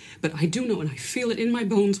me. But I do know, and I feel it in my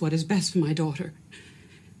bones, what is best for my daughter.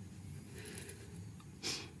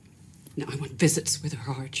 Now, I want visits with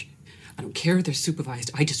her, Harge. I don't care if they're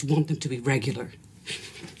supervised. I just want them to be regular.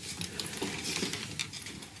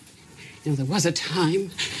 There was a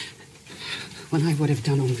time when I would have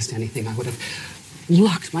done almost anything. I would have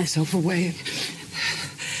locked myself away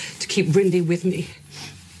to keep Rindy with me.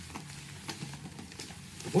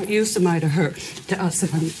 What use am I to her, to us,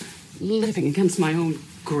 if I'm living against my own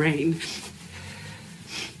grain?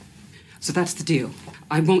 So that's the deal.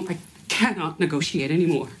 I cannot negotiate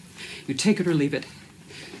anymore. You take it or leave it.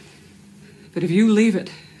 But if you leave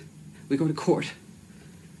it, we go to court.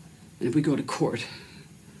 And if we go to court,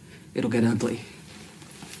 it'll get ugly.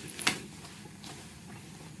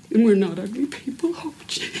 And we're not ugly people,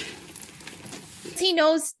 Harge. He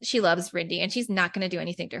knows she loves Rindy, and she's not going to do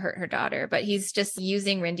anything to hurt her daughter, but he's just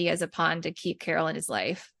using Rindy as a pawn to keep Carol in his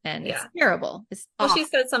life. And it's terrible. It's awful. She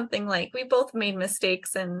said something like, we both made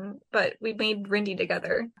mistakes, but we made Rindy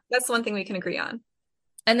together. That's one thing we can agree on.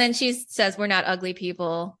 And then she says, we're not ugly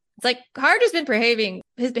people. It's like Harge has been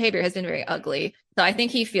his behavior has been very ugly. So I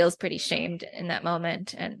think he feels pretty shamed in that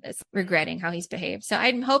moment and is regretting how he's behaved. So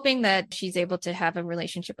I'm hoping that she's able to have a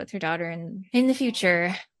relationship with her daughter in the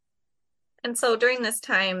future. And so during this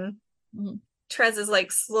time, Therese is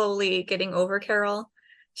like slowly getting over Carol.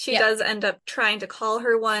 She does end up trying to call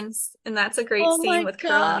her once, and that's a great scene with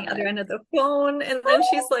Carol on the other end of the phone. And then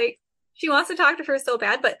she's like, she wants to talk to her so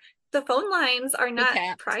bad, but the phone lines are not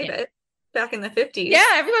private back in the 50s. Yeah,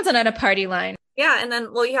 everyone's on a party line. Yeah, and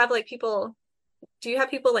then, well, you have like people, do you have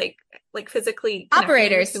people like physically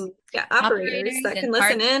operators operators that can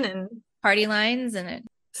listen in and party lines and it.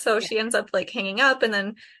 So she ends up like hanging up, and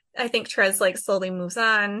then I think Therese like slowly moves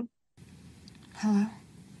on. Hello?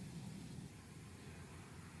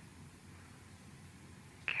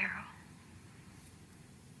 Carol.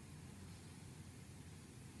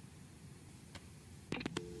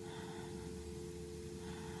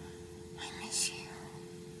 I miss you.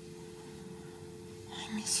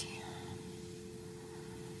 I miss you.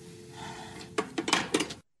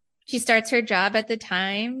 She starts her job at the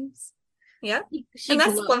Times. Yeah. And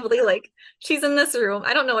that's lovely. Like, she's in this room.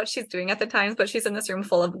 I don't know what she's doing at the Times, but she's in this room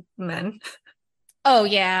full of men. Oh,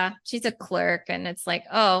 yeah. She's a clerk. And it's like,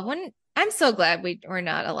 I'm so glad we're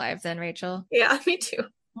not alive then, Rachel. Yeah, me too.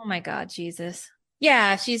 Oh, my God, Jesus.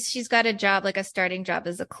 Yeah, she's got a job, like a starting job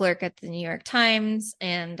as a clerk at the New York Times.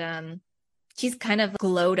 And she's kind of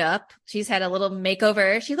glowed up. She's had a little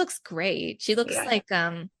makeover. She looks great. She looks like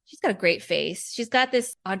she's got a great face. She's got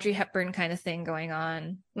this Audrey Hepburn kind of thing going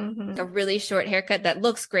on. Like a really short haircut that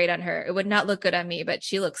looks great on her. It would not look good on me, but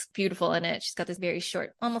she looks beautiful in it. She's got this very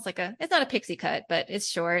short, almost like it's not a pixie cut, but it's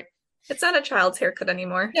short. It's not a child's haircut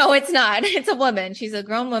anymore. No, it's not. It's a woman. She's a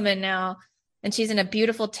grown woman now, and she's in a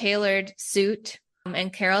beautiful tailored suit.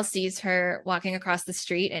 And Carol sees her walking across the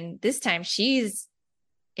street, and this time she's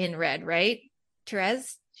in red, right?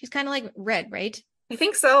 Therese? She's kind of like red, right? I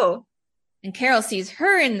think so. And Carol sees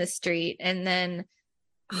her in the street, and then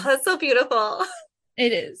that's so beautiful.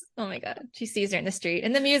 It is. Oh my God. She sees her in the street,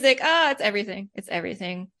 and the music, it's everything. It's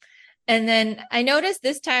everything. And then I noticed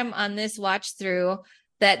this time on this watch through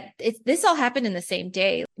that this all happened in the same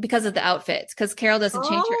day because of the outfits, because Carol doesn't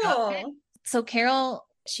change her outfit. So Carol,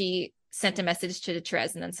 she sent a message to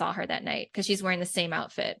Therese and then saw her that night because she's wearing the same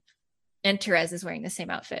outfit. And Therese is wearing the same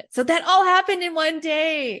outfit. So that all happened in one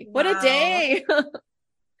day. Wow. What a day.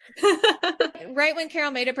 Right when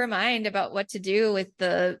Carol made up her mind about what to do with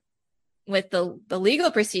the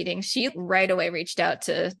legal proceedings, she right away reached out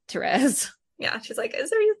to Therese. Yeah, she's like,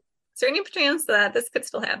 is there any chance that this could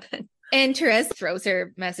still happen? And Therese throws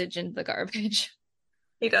her message in the garbage.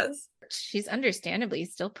 He does. She's understandably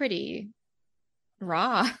still pretty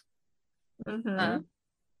raw.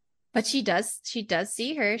 But she does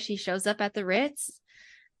see her. She shows up at the Ritz.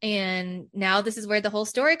 And now this is where the whole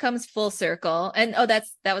story comes full circle. And that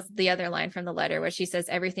was the other line from the letter where she says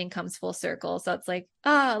everything comes full circle. So it's like,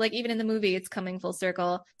 like even in the movie, it's coming full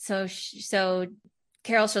circle. So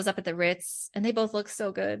Carol shows up at the Ritz, and they both look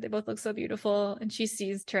so good. They both look so beautiful. And she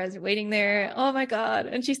sees Therese waiting there. Oh my God.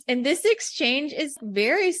 And this exchange is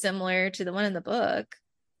very similar to the one in the book.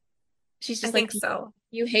 She's just like, so.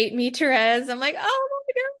 You hate me, Therese. I'm like, oh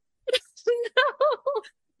my God. No,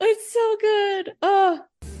 it's so good. Oh,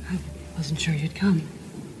 I wasn't sure you'd come.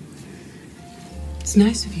 It's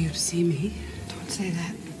nice of you to see me. Don't say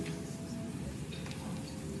that.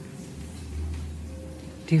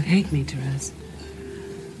 Do you hate me, Therese?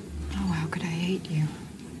 Oh, how could I hate you?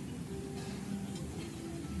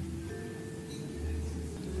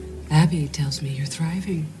 Abby tells me you're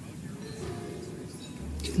thriving.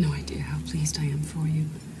 You've no idea how pleased I am for you.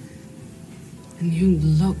 And you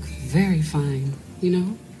look very fine, you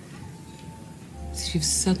know? You've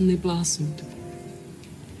suddenly blossomed.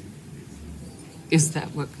 Is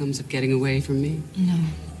that what comes of getting away from me? No.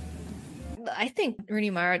 I think Rooney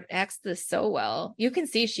Mara acts this so well. You can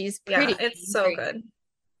see she's pretty. Yeah, it's so good.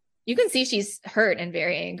 You can see she's hurt and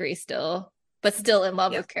very angry still, but still in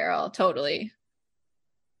love with Carol, totally.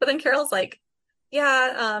 But then Carol's like,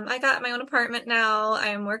 I got my own apartment now.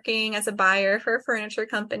 I'm working as a buyer for a furniture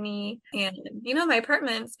company. And, my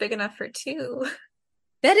apartment's big enough for two.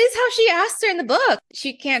 That is how she asked her in the book.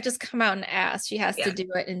 She can't just come out and ask. She has to do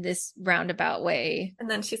it in this roundabout way. And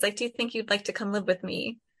then she's like, do you think you'd like to come live with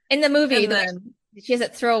me? In the movie, she has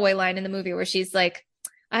that throwaway line in the movie where she's like,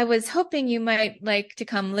 I was hoping you might like to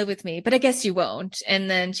come live with me, but I guess you won't. And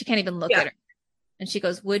then she can't even look at her. And she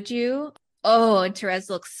goes, would you? Oh, and Therese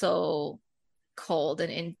looks so cold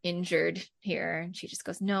and injured here. And she just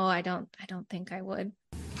goes, no, I don't think I would.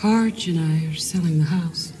 Harge and I are selling the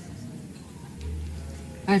house.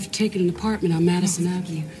 I've taken an apartment on Madison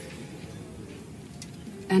Avenue.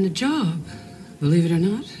 And a job, believe it or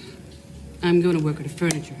not. I'm going to work at a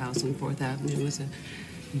furniture house on 4th Avenue as a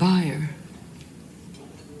buyer.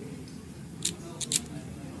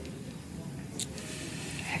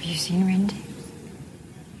 Have you seen Rindy?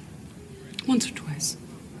 Once or twice.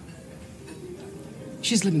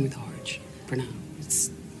 She's living with Harge for now. It's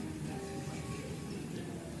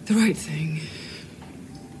the right thing.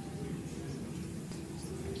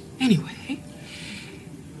 Anyway,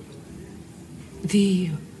 the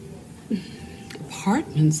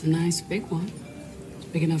apartment's a nice big one. It's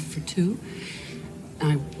big enough for two.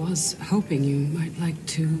 I was hoping you might like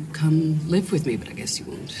to come live with me, but I guess you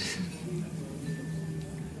won't.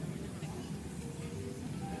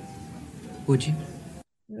 Would you?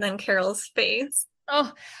 And then Carol's face.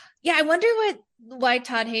 Oh, yeah. I wonder why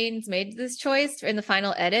Todd Haynes made this choice in the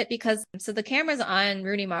final edit, because so the camera's on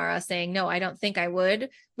Rooney Mara saying, no, I don't think I would.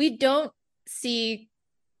 We don't see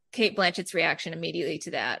Cate Blanchett's reaction immediately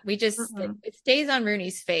to that. We just, it stays on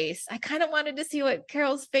Rooney's face. I kind of wanted to see what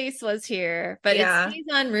Carol's face was here, but it stays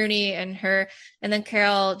on Rooney and her. And then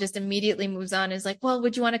Carol just immediately moves on and is like, well,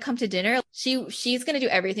 would you want to come to dinner? She's going to do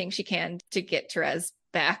everything she can to get Therese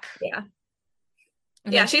back. Yeah.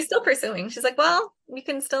 Yeah, she's still pursuing. She's like, well, we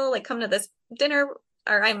can still like come to this dinner,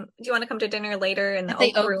 or do you want to come to dinner later in the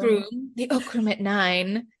oak room? The oak room at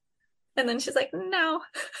 9. And then she's like, no.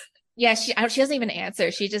 Yeah, she doesn't even answer.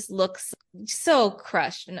 She just looks so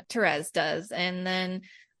crushed, and Therese does. And then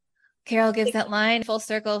Carol gives that line full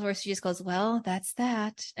circle where she just goes, well, that's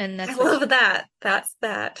that. And that's I love that. That's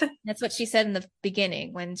that. That's what she said in the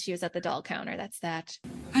beginning when she was at the doll counter. That's that.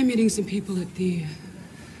 I'm meeting some people at the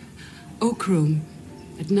oak room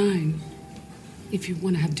at 9. If you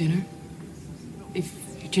want to have dinner. If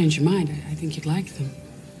you change your mind, I think you'd like them.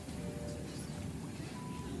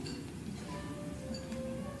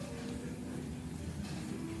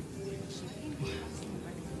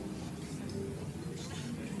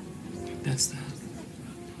 That's that.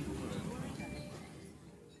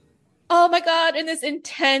 Oh my God, in this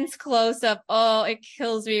intense close-up. Oh, it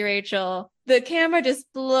kills me, Rachel. The camera just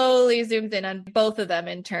slowly zooms in on both of them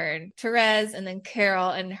in turn. Therese and then Carol,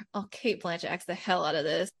 and Cate Blanchett acts the hell out of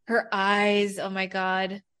this. Her eyes, oh my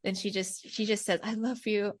God. And she just says, I love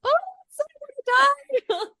you. Oh, somebody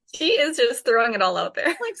died. She is just throwing it all out there.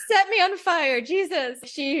 Like, set me on fire, Jesus.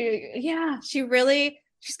 She's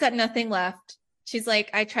got nothing left. She's like,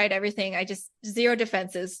 I tried everything. I just, zero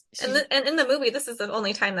defenses. And in the movie, this is the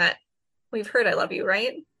only time that we've heard I love you,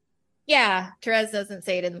 right? Yeah, Therese doesn't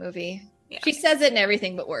say it in the movie. Yeah. She says it in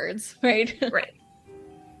everything but words, right? Right.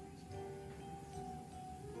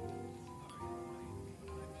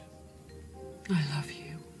 I love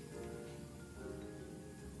you.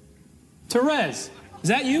 Therese, is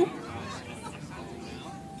that you?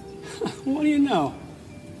 What do you know?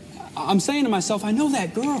 I'm saying to myself, I know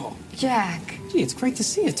that girl. Jack. Gee, it's great to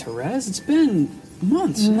see you, Therese. It's been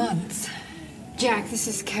months. Months. Jack, this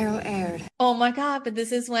is Carol Aird. Oh my God, but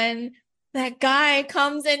this is when that guy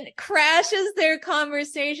comes and crashes their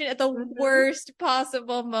conversation at the worst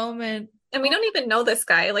possible moment. And we don't even know this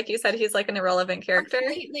guy. Like you said, he's like an irrelevant character.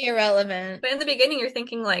 Completely irrelevant. But in the beginning, you're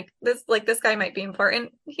thinking this guy might be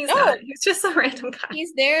important. He's not. He's just a random guy.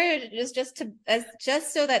 He's there just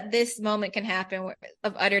so that this moment can happen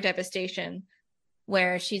of utter devastation,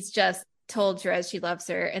 where she's just told Therese she loves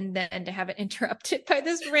her, and then to have it interrupted by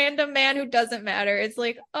this random man who doesn't matter. It's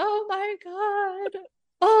like, oh my God.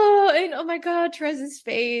 Oh, and oh my God, Therese's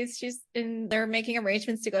face. They're making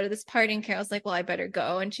arrangements to go to this party, and Carol's like, well, I better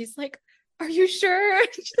go. And she's like, are you sure? And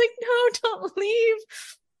she's like, no, don't leave.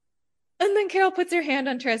 And then Carol puts her hand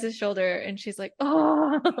on Therese's shoulder, and she's like,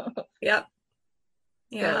 oh. Yep.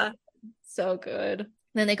 Yeah. So good.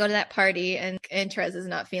 Then they go to that party, and Therese is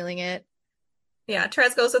not feeling it. Yeah,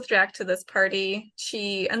 Therese goes with Jack to this party.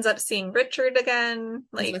 She ends up seeing Richard again.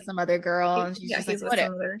 Like with some other girl. And she's just like,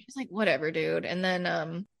 whatever. She's like, whatever, dude. And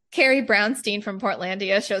then Carrie Brownstein from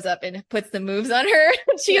Portlandia shows up and puts the moves on her.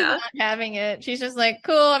 She's not having it. She's just like,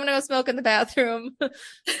 cool, I'm gonna go smoke in the bathroom.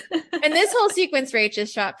 And this whole sequence, Rach,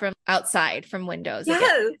 is shot from outside, from windows. Yes.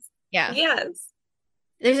 Again. Yeah. Yes.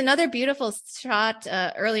 There's another beautiful shot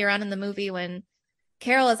earlier on in the movie when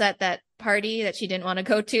Carol is at that party that she didn't want to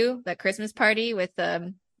go to, that Christmas party with I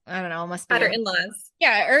don't know, must be her in-laws.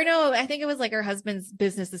 Yeah, or no, I think it was like her husband's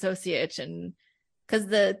business associate, and because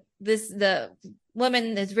the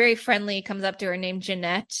woman is very friendly, comes up to her named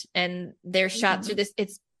Jeanette, and they're shot through this.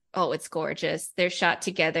 It's gorgeous. They're shot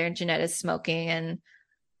together, and Jeanette is smoking, and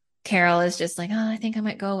Carol is just like, oh, I think I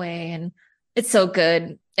might go away, and it's so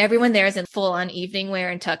good. Everyone there is in full on evening wear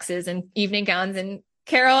and tuxes and evening gowns, and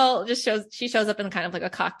Carol just shows up in kind of like a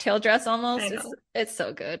cocktail dress almost. It's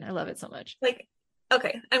so good. I love it so much. Like,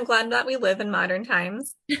 okay, I'm glad that we live in modern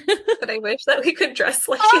times, but I wish that we could dress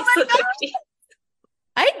like the 50s.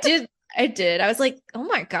 I did. I was like, oh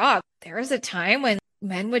my God, there was a time when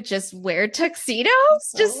men would just wear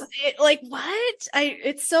tuxedos. What?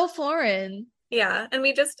 It's so foreign. Yeah. And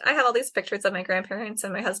I have all these pictures of my grandparents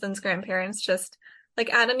and my husband's grandparents just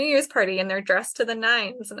like at a New Year's party and they're dressed to the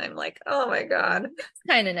nines. And I'm like, oh my God. It's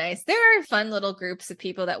kind of nice. There are fun little groups of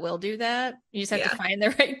people that will do that. You just have to find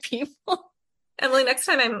the right people. Emily, next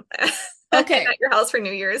time I'm okay at your house for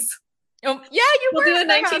New Year's. Yeah, you were do at a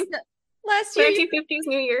my house last year. 1950s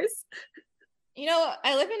New Year's. You know,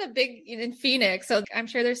 I live in Phoenix, so I'm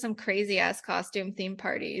sure there's some crazy ass costume theme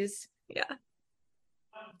parties. Yeah.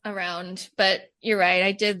 Around, but you're right.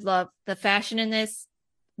 I did love the fashion in this.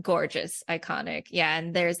 Gorgeous, iconic. Yeah,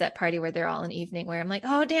 and there's that party where they're all in evening wear. I'm like,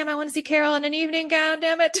 oh damn, I want to see Carol in an evening gown.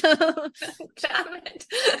 Damn it. Damn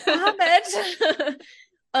it.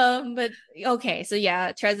 But okay, so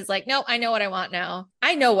yeah, Trez is like, no, I know what I want now.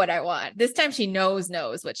 I know what I want. This time she knows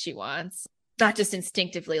what she wants. Not just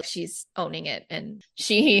instinctively, she's owning it. And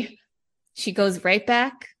she goes right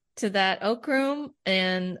back to that oak room,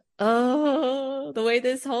 and oh, the way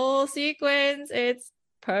this whole sequence, it's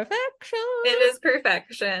perfection. It is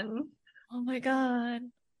perfection. Oh my God.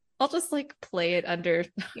 I'll just like play it under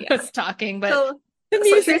us talking, but so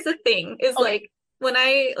here's the thing is like when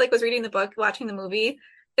I was reading the book, watching the movie,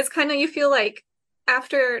 it's kind of, you feel like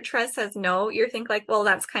after Trez says no, you think like, well,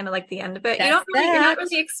 that's kind of like the end of it. You're not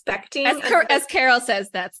really expecting. As Carol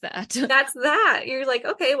says, that's that. That's that. You're like,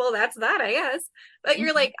 okay, well, that's that, I guess. But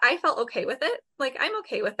you're like, I felt okay with it. Like, I'm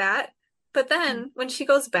okay with that. But then when she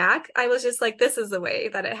goes back, I was just like, this is the way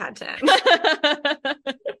that it had to end.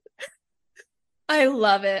 I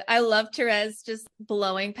love it. I love Therese just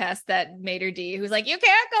blowing past that maitre d' who's like, you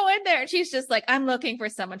can't go in there. And she's just like, I'm looking for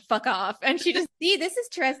someone, fuck off. And she just, this is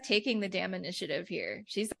Therese taking the damn initiative here.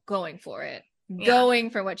 She's going for it, going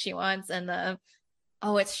for what she wants. And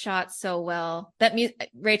it's shot so well.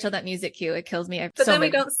 Rachel, that music cue, it kills me. But then we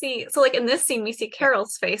don't see, so like in this scene, we see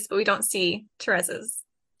Carol's face, but we don't see Therese's.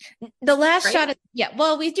 The last shot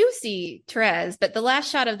of, we do see Therese, but the last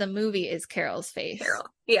shot of the movie is Carol's face.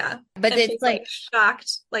 Yeah. But it's she's like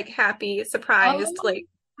shocked, like happy, surprised, like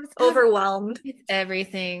overwhelmed. It's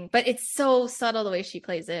everything. But it's so subtle the way she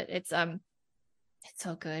plays it. It's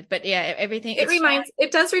so good. But yeah, everything.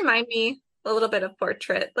 It does remind me a little bit of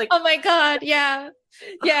Portrait. Like, oh my God, yeah.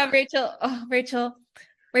 Yeah, Rachel. Oh, Rachel,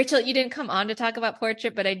 you didn't come on to talk about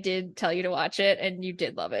Portrait, but I did tell you to watch it and you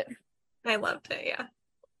did love it. I loved it, yeah.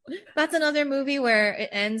 That's another movie where it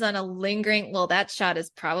ends on a lingering, that shot is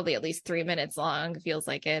probably at least 3 minutes long, feels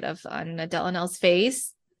like it, on Delanelle's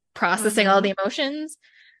face, processing all the emotions.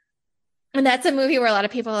 And that's a movie where a lot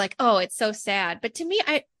of people are like, oh, it's so sad. But to me,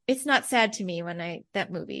 it's not sad to me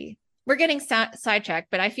that movie. We're getting sidetracked,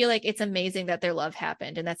 but I feel like it's amazing that their love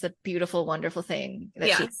happened. And that's a beautiful, wonderful thing.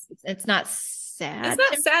 It's not sad.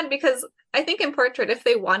 It's not sad because I think in Portrait, if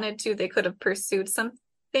they wanted to, they could have pursued something.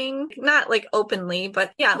 Not like openly,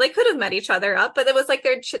 but yeah, they could have met each other up, but it was like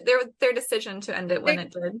their decision to end it when it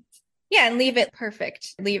did. Yeah, and leave it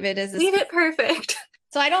perfect. Leave it perfect.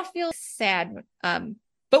 So I don't feel sad. But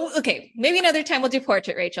okay, maybe another time we'll do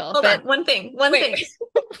Portrait, Rachel. Hold on, one thing. Wait.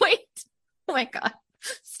 Oh my God,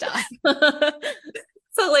 stop.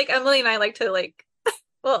 So like Emily and I like to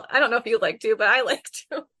well, I don't know if you like to, but I like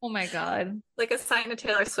to. Oh my God, like assign a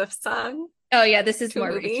Taylor Swift song. Oh yeah, this is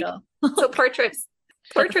more Rachel. So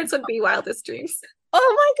Portraits would be Wildest Dreams.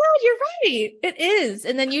 Oh my God, you're right. It is.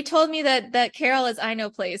 And then you told me that Carol is I Know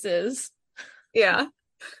Places. Yeah.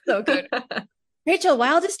 So good. Rachel,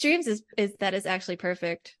 Wildest Dreams is actually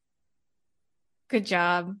perfect. Good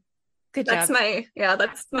job. That's my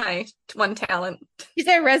one talent. She's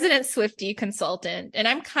our resident Swiftie consultant. And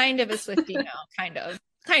I'm kind of a Swiftie now, kind of.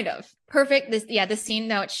 Perfect. The scene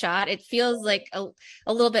now it's shot, it feels like a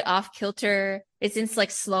little bit off kilter. It's in like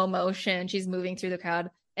slow motion. She's moving through the crowd.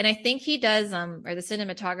 And I think he does, or the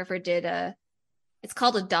cinematographer did it's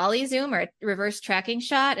called a dolly zoom or a reverse tracking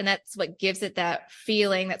shot. And that's what gives it that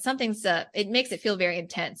feeling that something's, it makes it feel very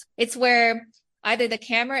intense. It's where either the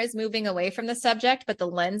camera is moving away from the subject, but the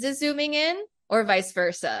lens is zooming in, or vice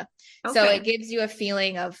versa. Okay. So it gives you a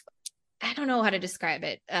feeling of, I don't know how to describe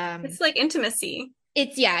it. It's like intimacy.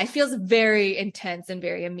 It feels very intense and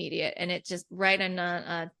very immediate. And it just right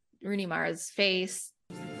on Rooney Mara's face.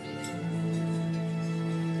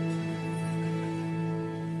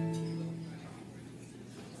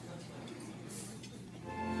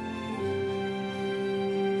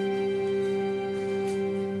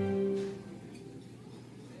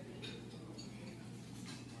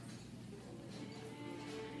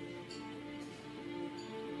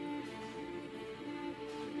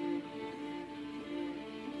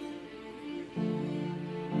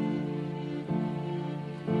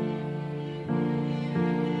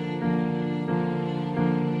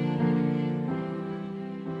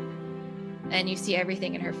 and you see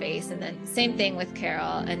everything in her face. And then same thing with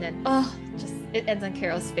Carol. And then, just it ends on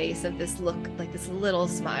Carol's face of this look, like this little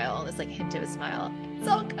smile, this like hint of a smile.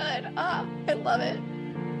 So good. I love it.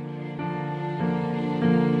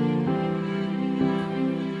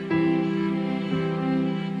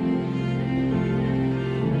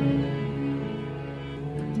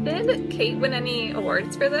 Did Kate win any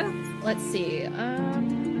awards for this? Let's see.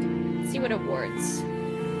 Let's see what awards.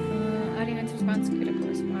 Audience response, critical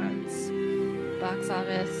response, box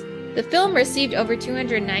office. The film received over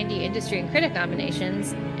 290 industry and critic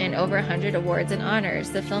nominations and over 100 awards and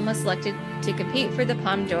honors. The film was selected to compete for the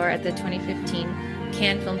Palme d'Or at the 2015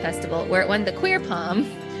 Cannes Film Festival, where it won the Queer Palm,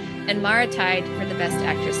 and Mara tied for the Best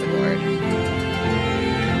Actress award.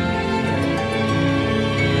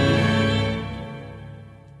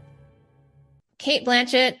 Cate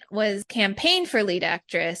Blanchett was campaigned for lead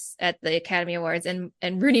actress at the Academy Awards, and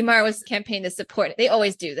Rooney Mara was campaigned to support. They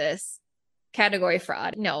always do this. Category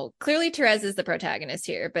fraud. No, clearly Therese is the protagonist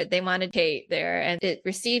here, but they wanted Kate there, and it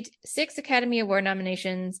received 6 Academy Award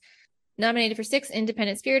nominations, nominated for 6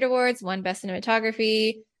 Independent Spirit Awards, 1 Best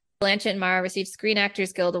Cinematography. Blanchett and Mara received Screen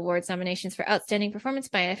Actors Guild Awards nominations for Outstanding Performance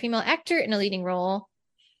by a Female Actor in a Leading Role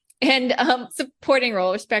and Supporting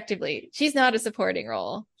Role, respectively. She's not a supporting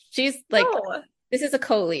role. She's like, this is a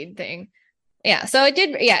co-lead thing. Yeah, so it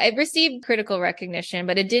did. Yeah, it received critical recognition,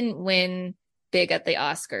 but it didn't win big at the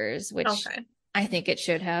Oscars, which I think it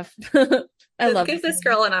should have. Give this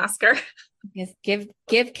girl an Oscar. Yes,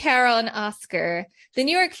 give Carol an Oscar. The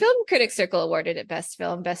New York Film Critics Circle awarded it Best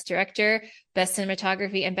Film, Best Director, Best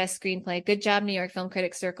Cinematography, and Best Screenplay. Good job, New York Film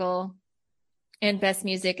Critics Circle. And Best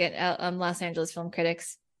Music at Los Angeles Film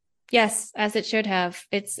Critics. Yes, as it should have.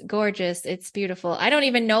 It's gorgeous. It's beautiful. I don't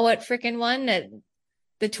even know what freaking won at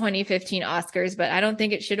the 2015 Oscars, but I don't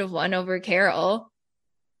think it should have won over Carol.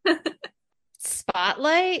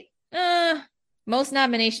 Spotlight? Most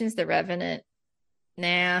nominations, The Revenant.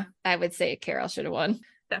 Nah, I would say Carol should have won.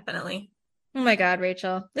 Definitely. Oh my God,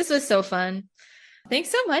 Rachel. This was so fun.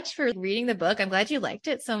 Thanks so much for reading the book. I'm glad you liked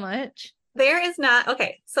it so much. There is not,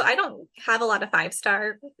 okay, so I don't have a lot of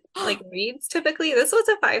 5-star reads typically. This was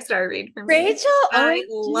a 5-star read for me. Rachel, I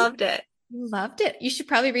loved it. Loved it. You should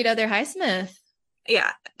probably read other Highsmith.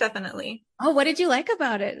 Yeah, definitely. Oh, what did you like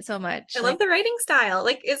about it so much? I love the writing style.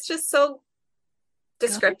 Like, it's just so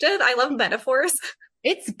descriptive. I love metaphors.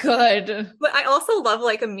 It's good. But I also love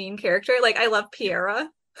like a mean character. Like, I love Piera.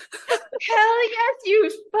 Hell yes,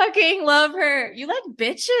 you fucking love her. You like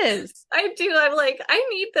bitches. I do. I'm like, I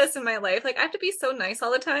need this in my life. Like, I have to be so nice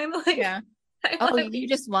all the time. Like, yeah. You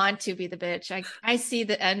just want to be the bitch. I see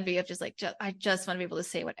the envy of just like, I just want to be able to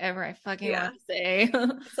say whatever I fucking want to say.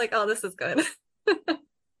 It's like, oh, this is good.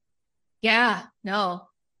 Yeah. No.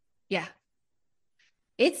 Yeah.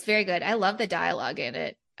 It's very good. I love the dialogue in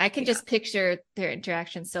it. I can just picture their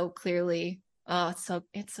interaction so clearly. Oh,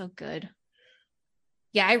 it's so good.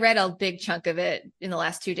 Yeah, I read a big chunk of it in the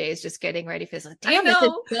last 2 days, just getting ready for this. Like, damn, this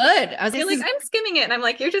is good. I was like, I'm skimming it, and I'm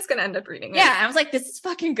like, you're just gonna end up reading it. Yeah, I was like, this is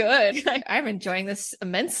fucking good. I'm enjoying this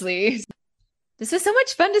immensely. This was so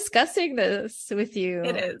much fun discussing this with you.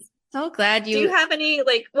 It is. So glad you. Do you have any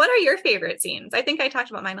what are your favorite scenes? I think I talked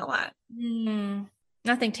about mine a lot.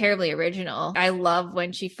 Nothing terribly original. I love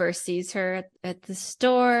when she first sees her at the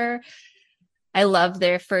store. I love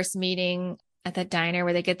their first meeting at that diner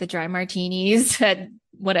where they get the dry martinis at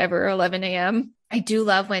whatever 11 a.m. I do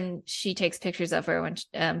love when she takes pictures of her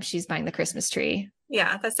when she's buying the Christmas tree.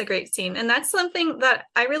 Yeah, that's a great scene. And that's something that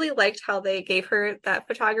I really liked, how they gave her that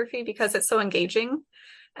photography because it's so engaging.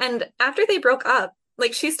 And after they broke up,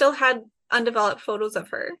 like, she still had undeveloped photos of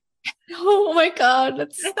her. Oh my God.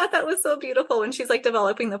 I thought that was so beautiful when she's like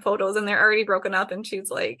developing the photos and they're already broken up and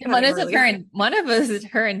she's like, one of us is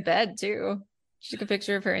her in bed too. She took a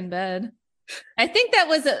picture of her in bed. I think that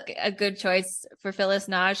was a good choice for Phyllis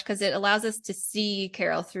Nage because it allows us to see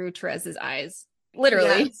Carol through Therese's eyes.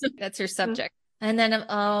 Literally. Yes. That's her subject. And then,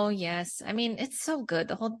 oh yes. I mean, it's so good.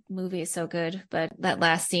 The whole movie is so good. But that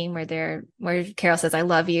last scene where Carol says, I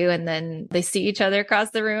love you. And then they see each other across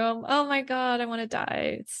the room. Oh my God, I want to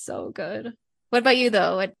die. It's so good. What about you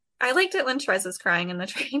though? I liked it when Therese was crying in the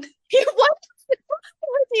train. What?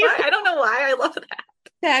 I don't know why. I love that.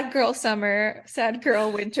 Sad girl summer, sad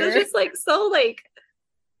girl winter. It's just like so like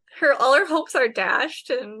all her hopes are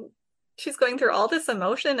dashed and she's going through all this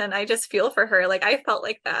emotion and I just feel for her. Like, I felt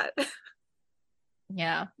like that.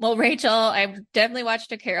 Yeah. Well, Rachel, I've definitely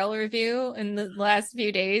watched a Carol review in the last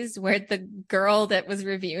few days where the girl that was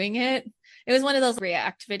reviewing it was one of those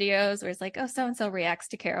react videos where it's like, oh, so-and-so reacts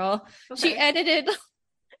to Carol. Okay. She edited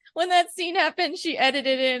when that scene happened, she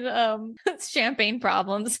edited in champagne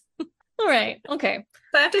problems. All right. Okay.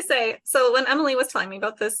 So I have to say, so when Emily was telling me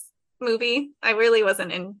about this movie, I really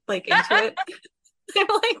wasn't into it. I'm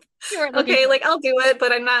like, okay, like I'll do it,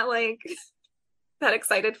 but I'm not like that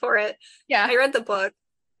excited for it. Yeah. I read the book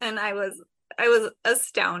and I was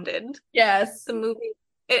astounded. Yes. The movie,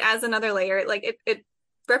 it adds another layer. Like it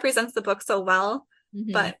represents the book so well.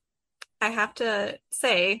 Mm-hmm. But I have to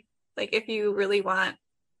say, like, if you really want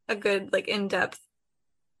a good, like, in-depth,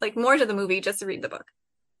 like more to the movie, just read the book.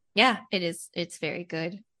 Yeah, it is. It's very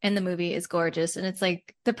good. And the movie is gorgeous. And it's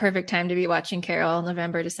like the perfect time to be watching Carol,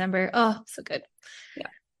 November, December. Oh, so good. Yeah.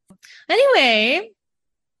 Anyway,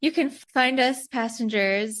 you can find us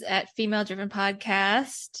passengers at Female Driven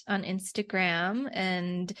Podcast on Instagram,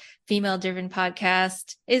 and Female Driven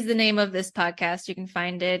Podcast is the name of this podcast. You can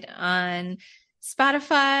find it on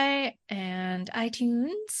Spotify and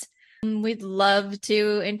iTunes. We'd love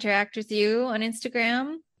to interact with you on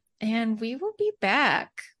Instagram, and we will be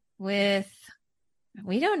back with,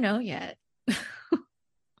 we don't know yet.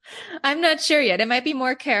 I'm not sure yet. It might be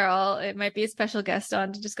more Carol. It might be a special guest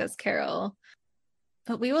on to discuss Carol,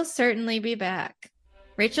 but we will certainly be back.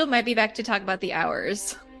 Rachel might be back to talk about the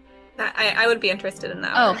hours. I would be interested in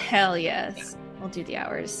that. Oh, hell yes. Yeah. We'll do the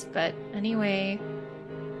hours. But anyway,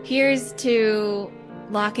 here's to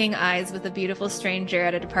locking eyes with a beautiful stranger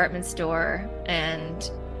at a department store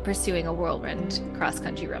and pursuing a whirlwind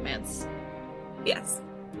cross-country romance. Yes.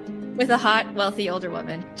 With a hot, wealthy older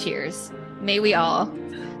woman. Cheers. May we all.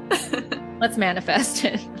 Let's manifest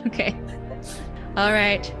it. Okay. All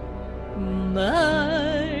right.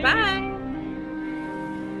 Bye. Bye.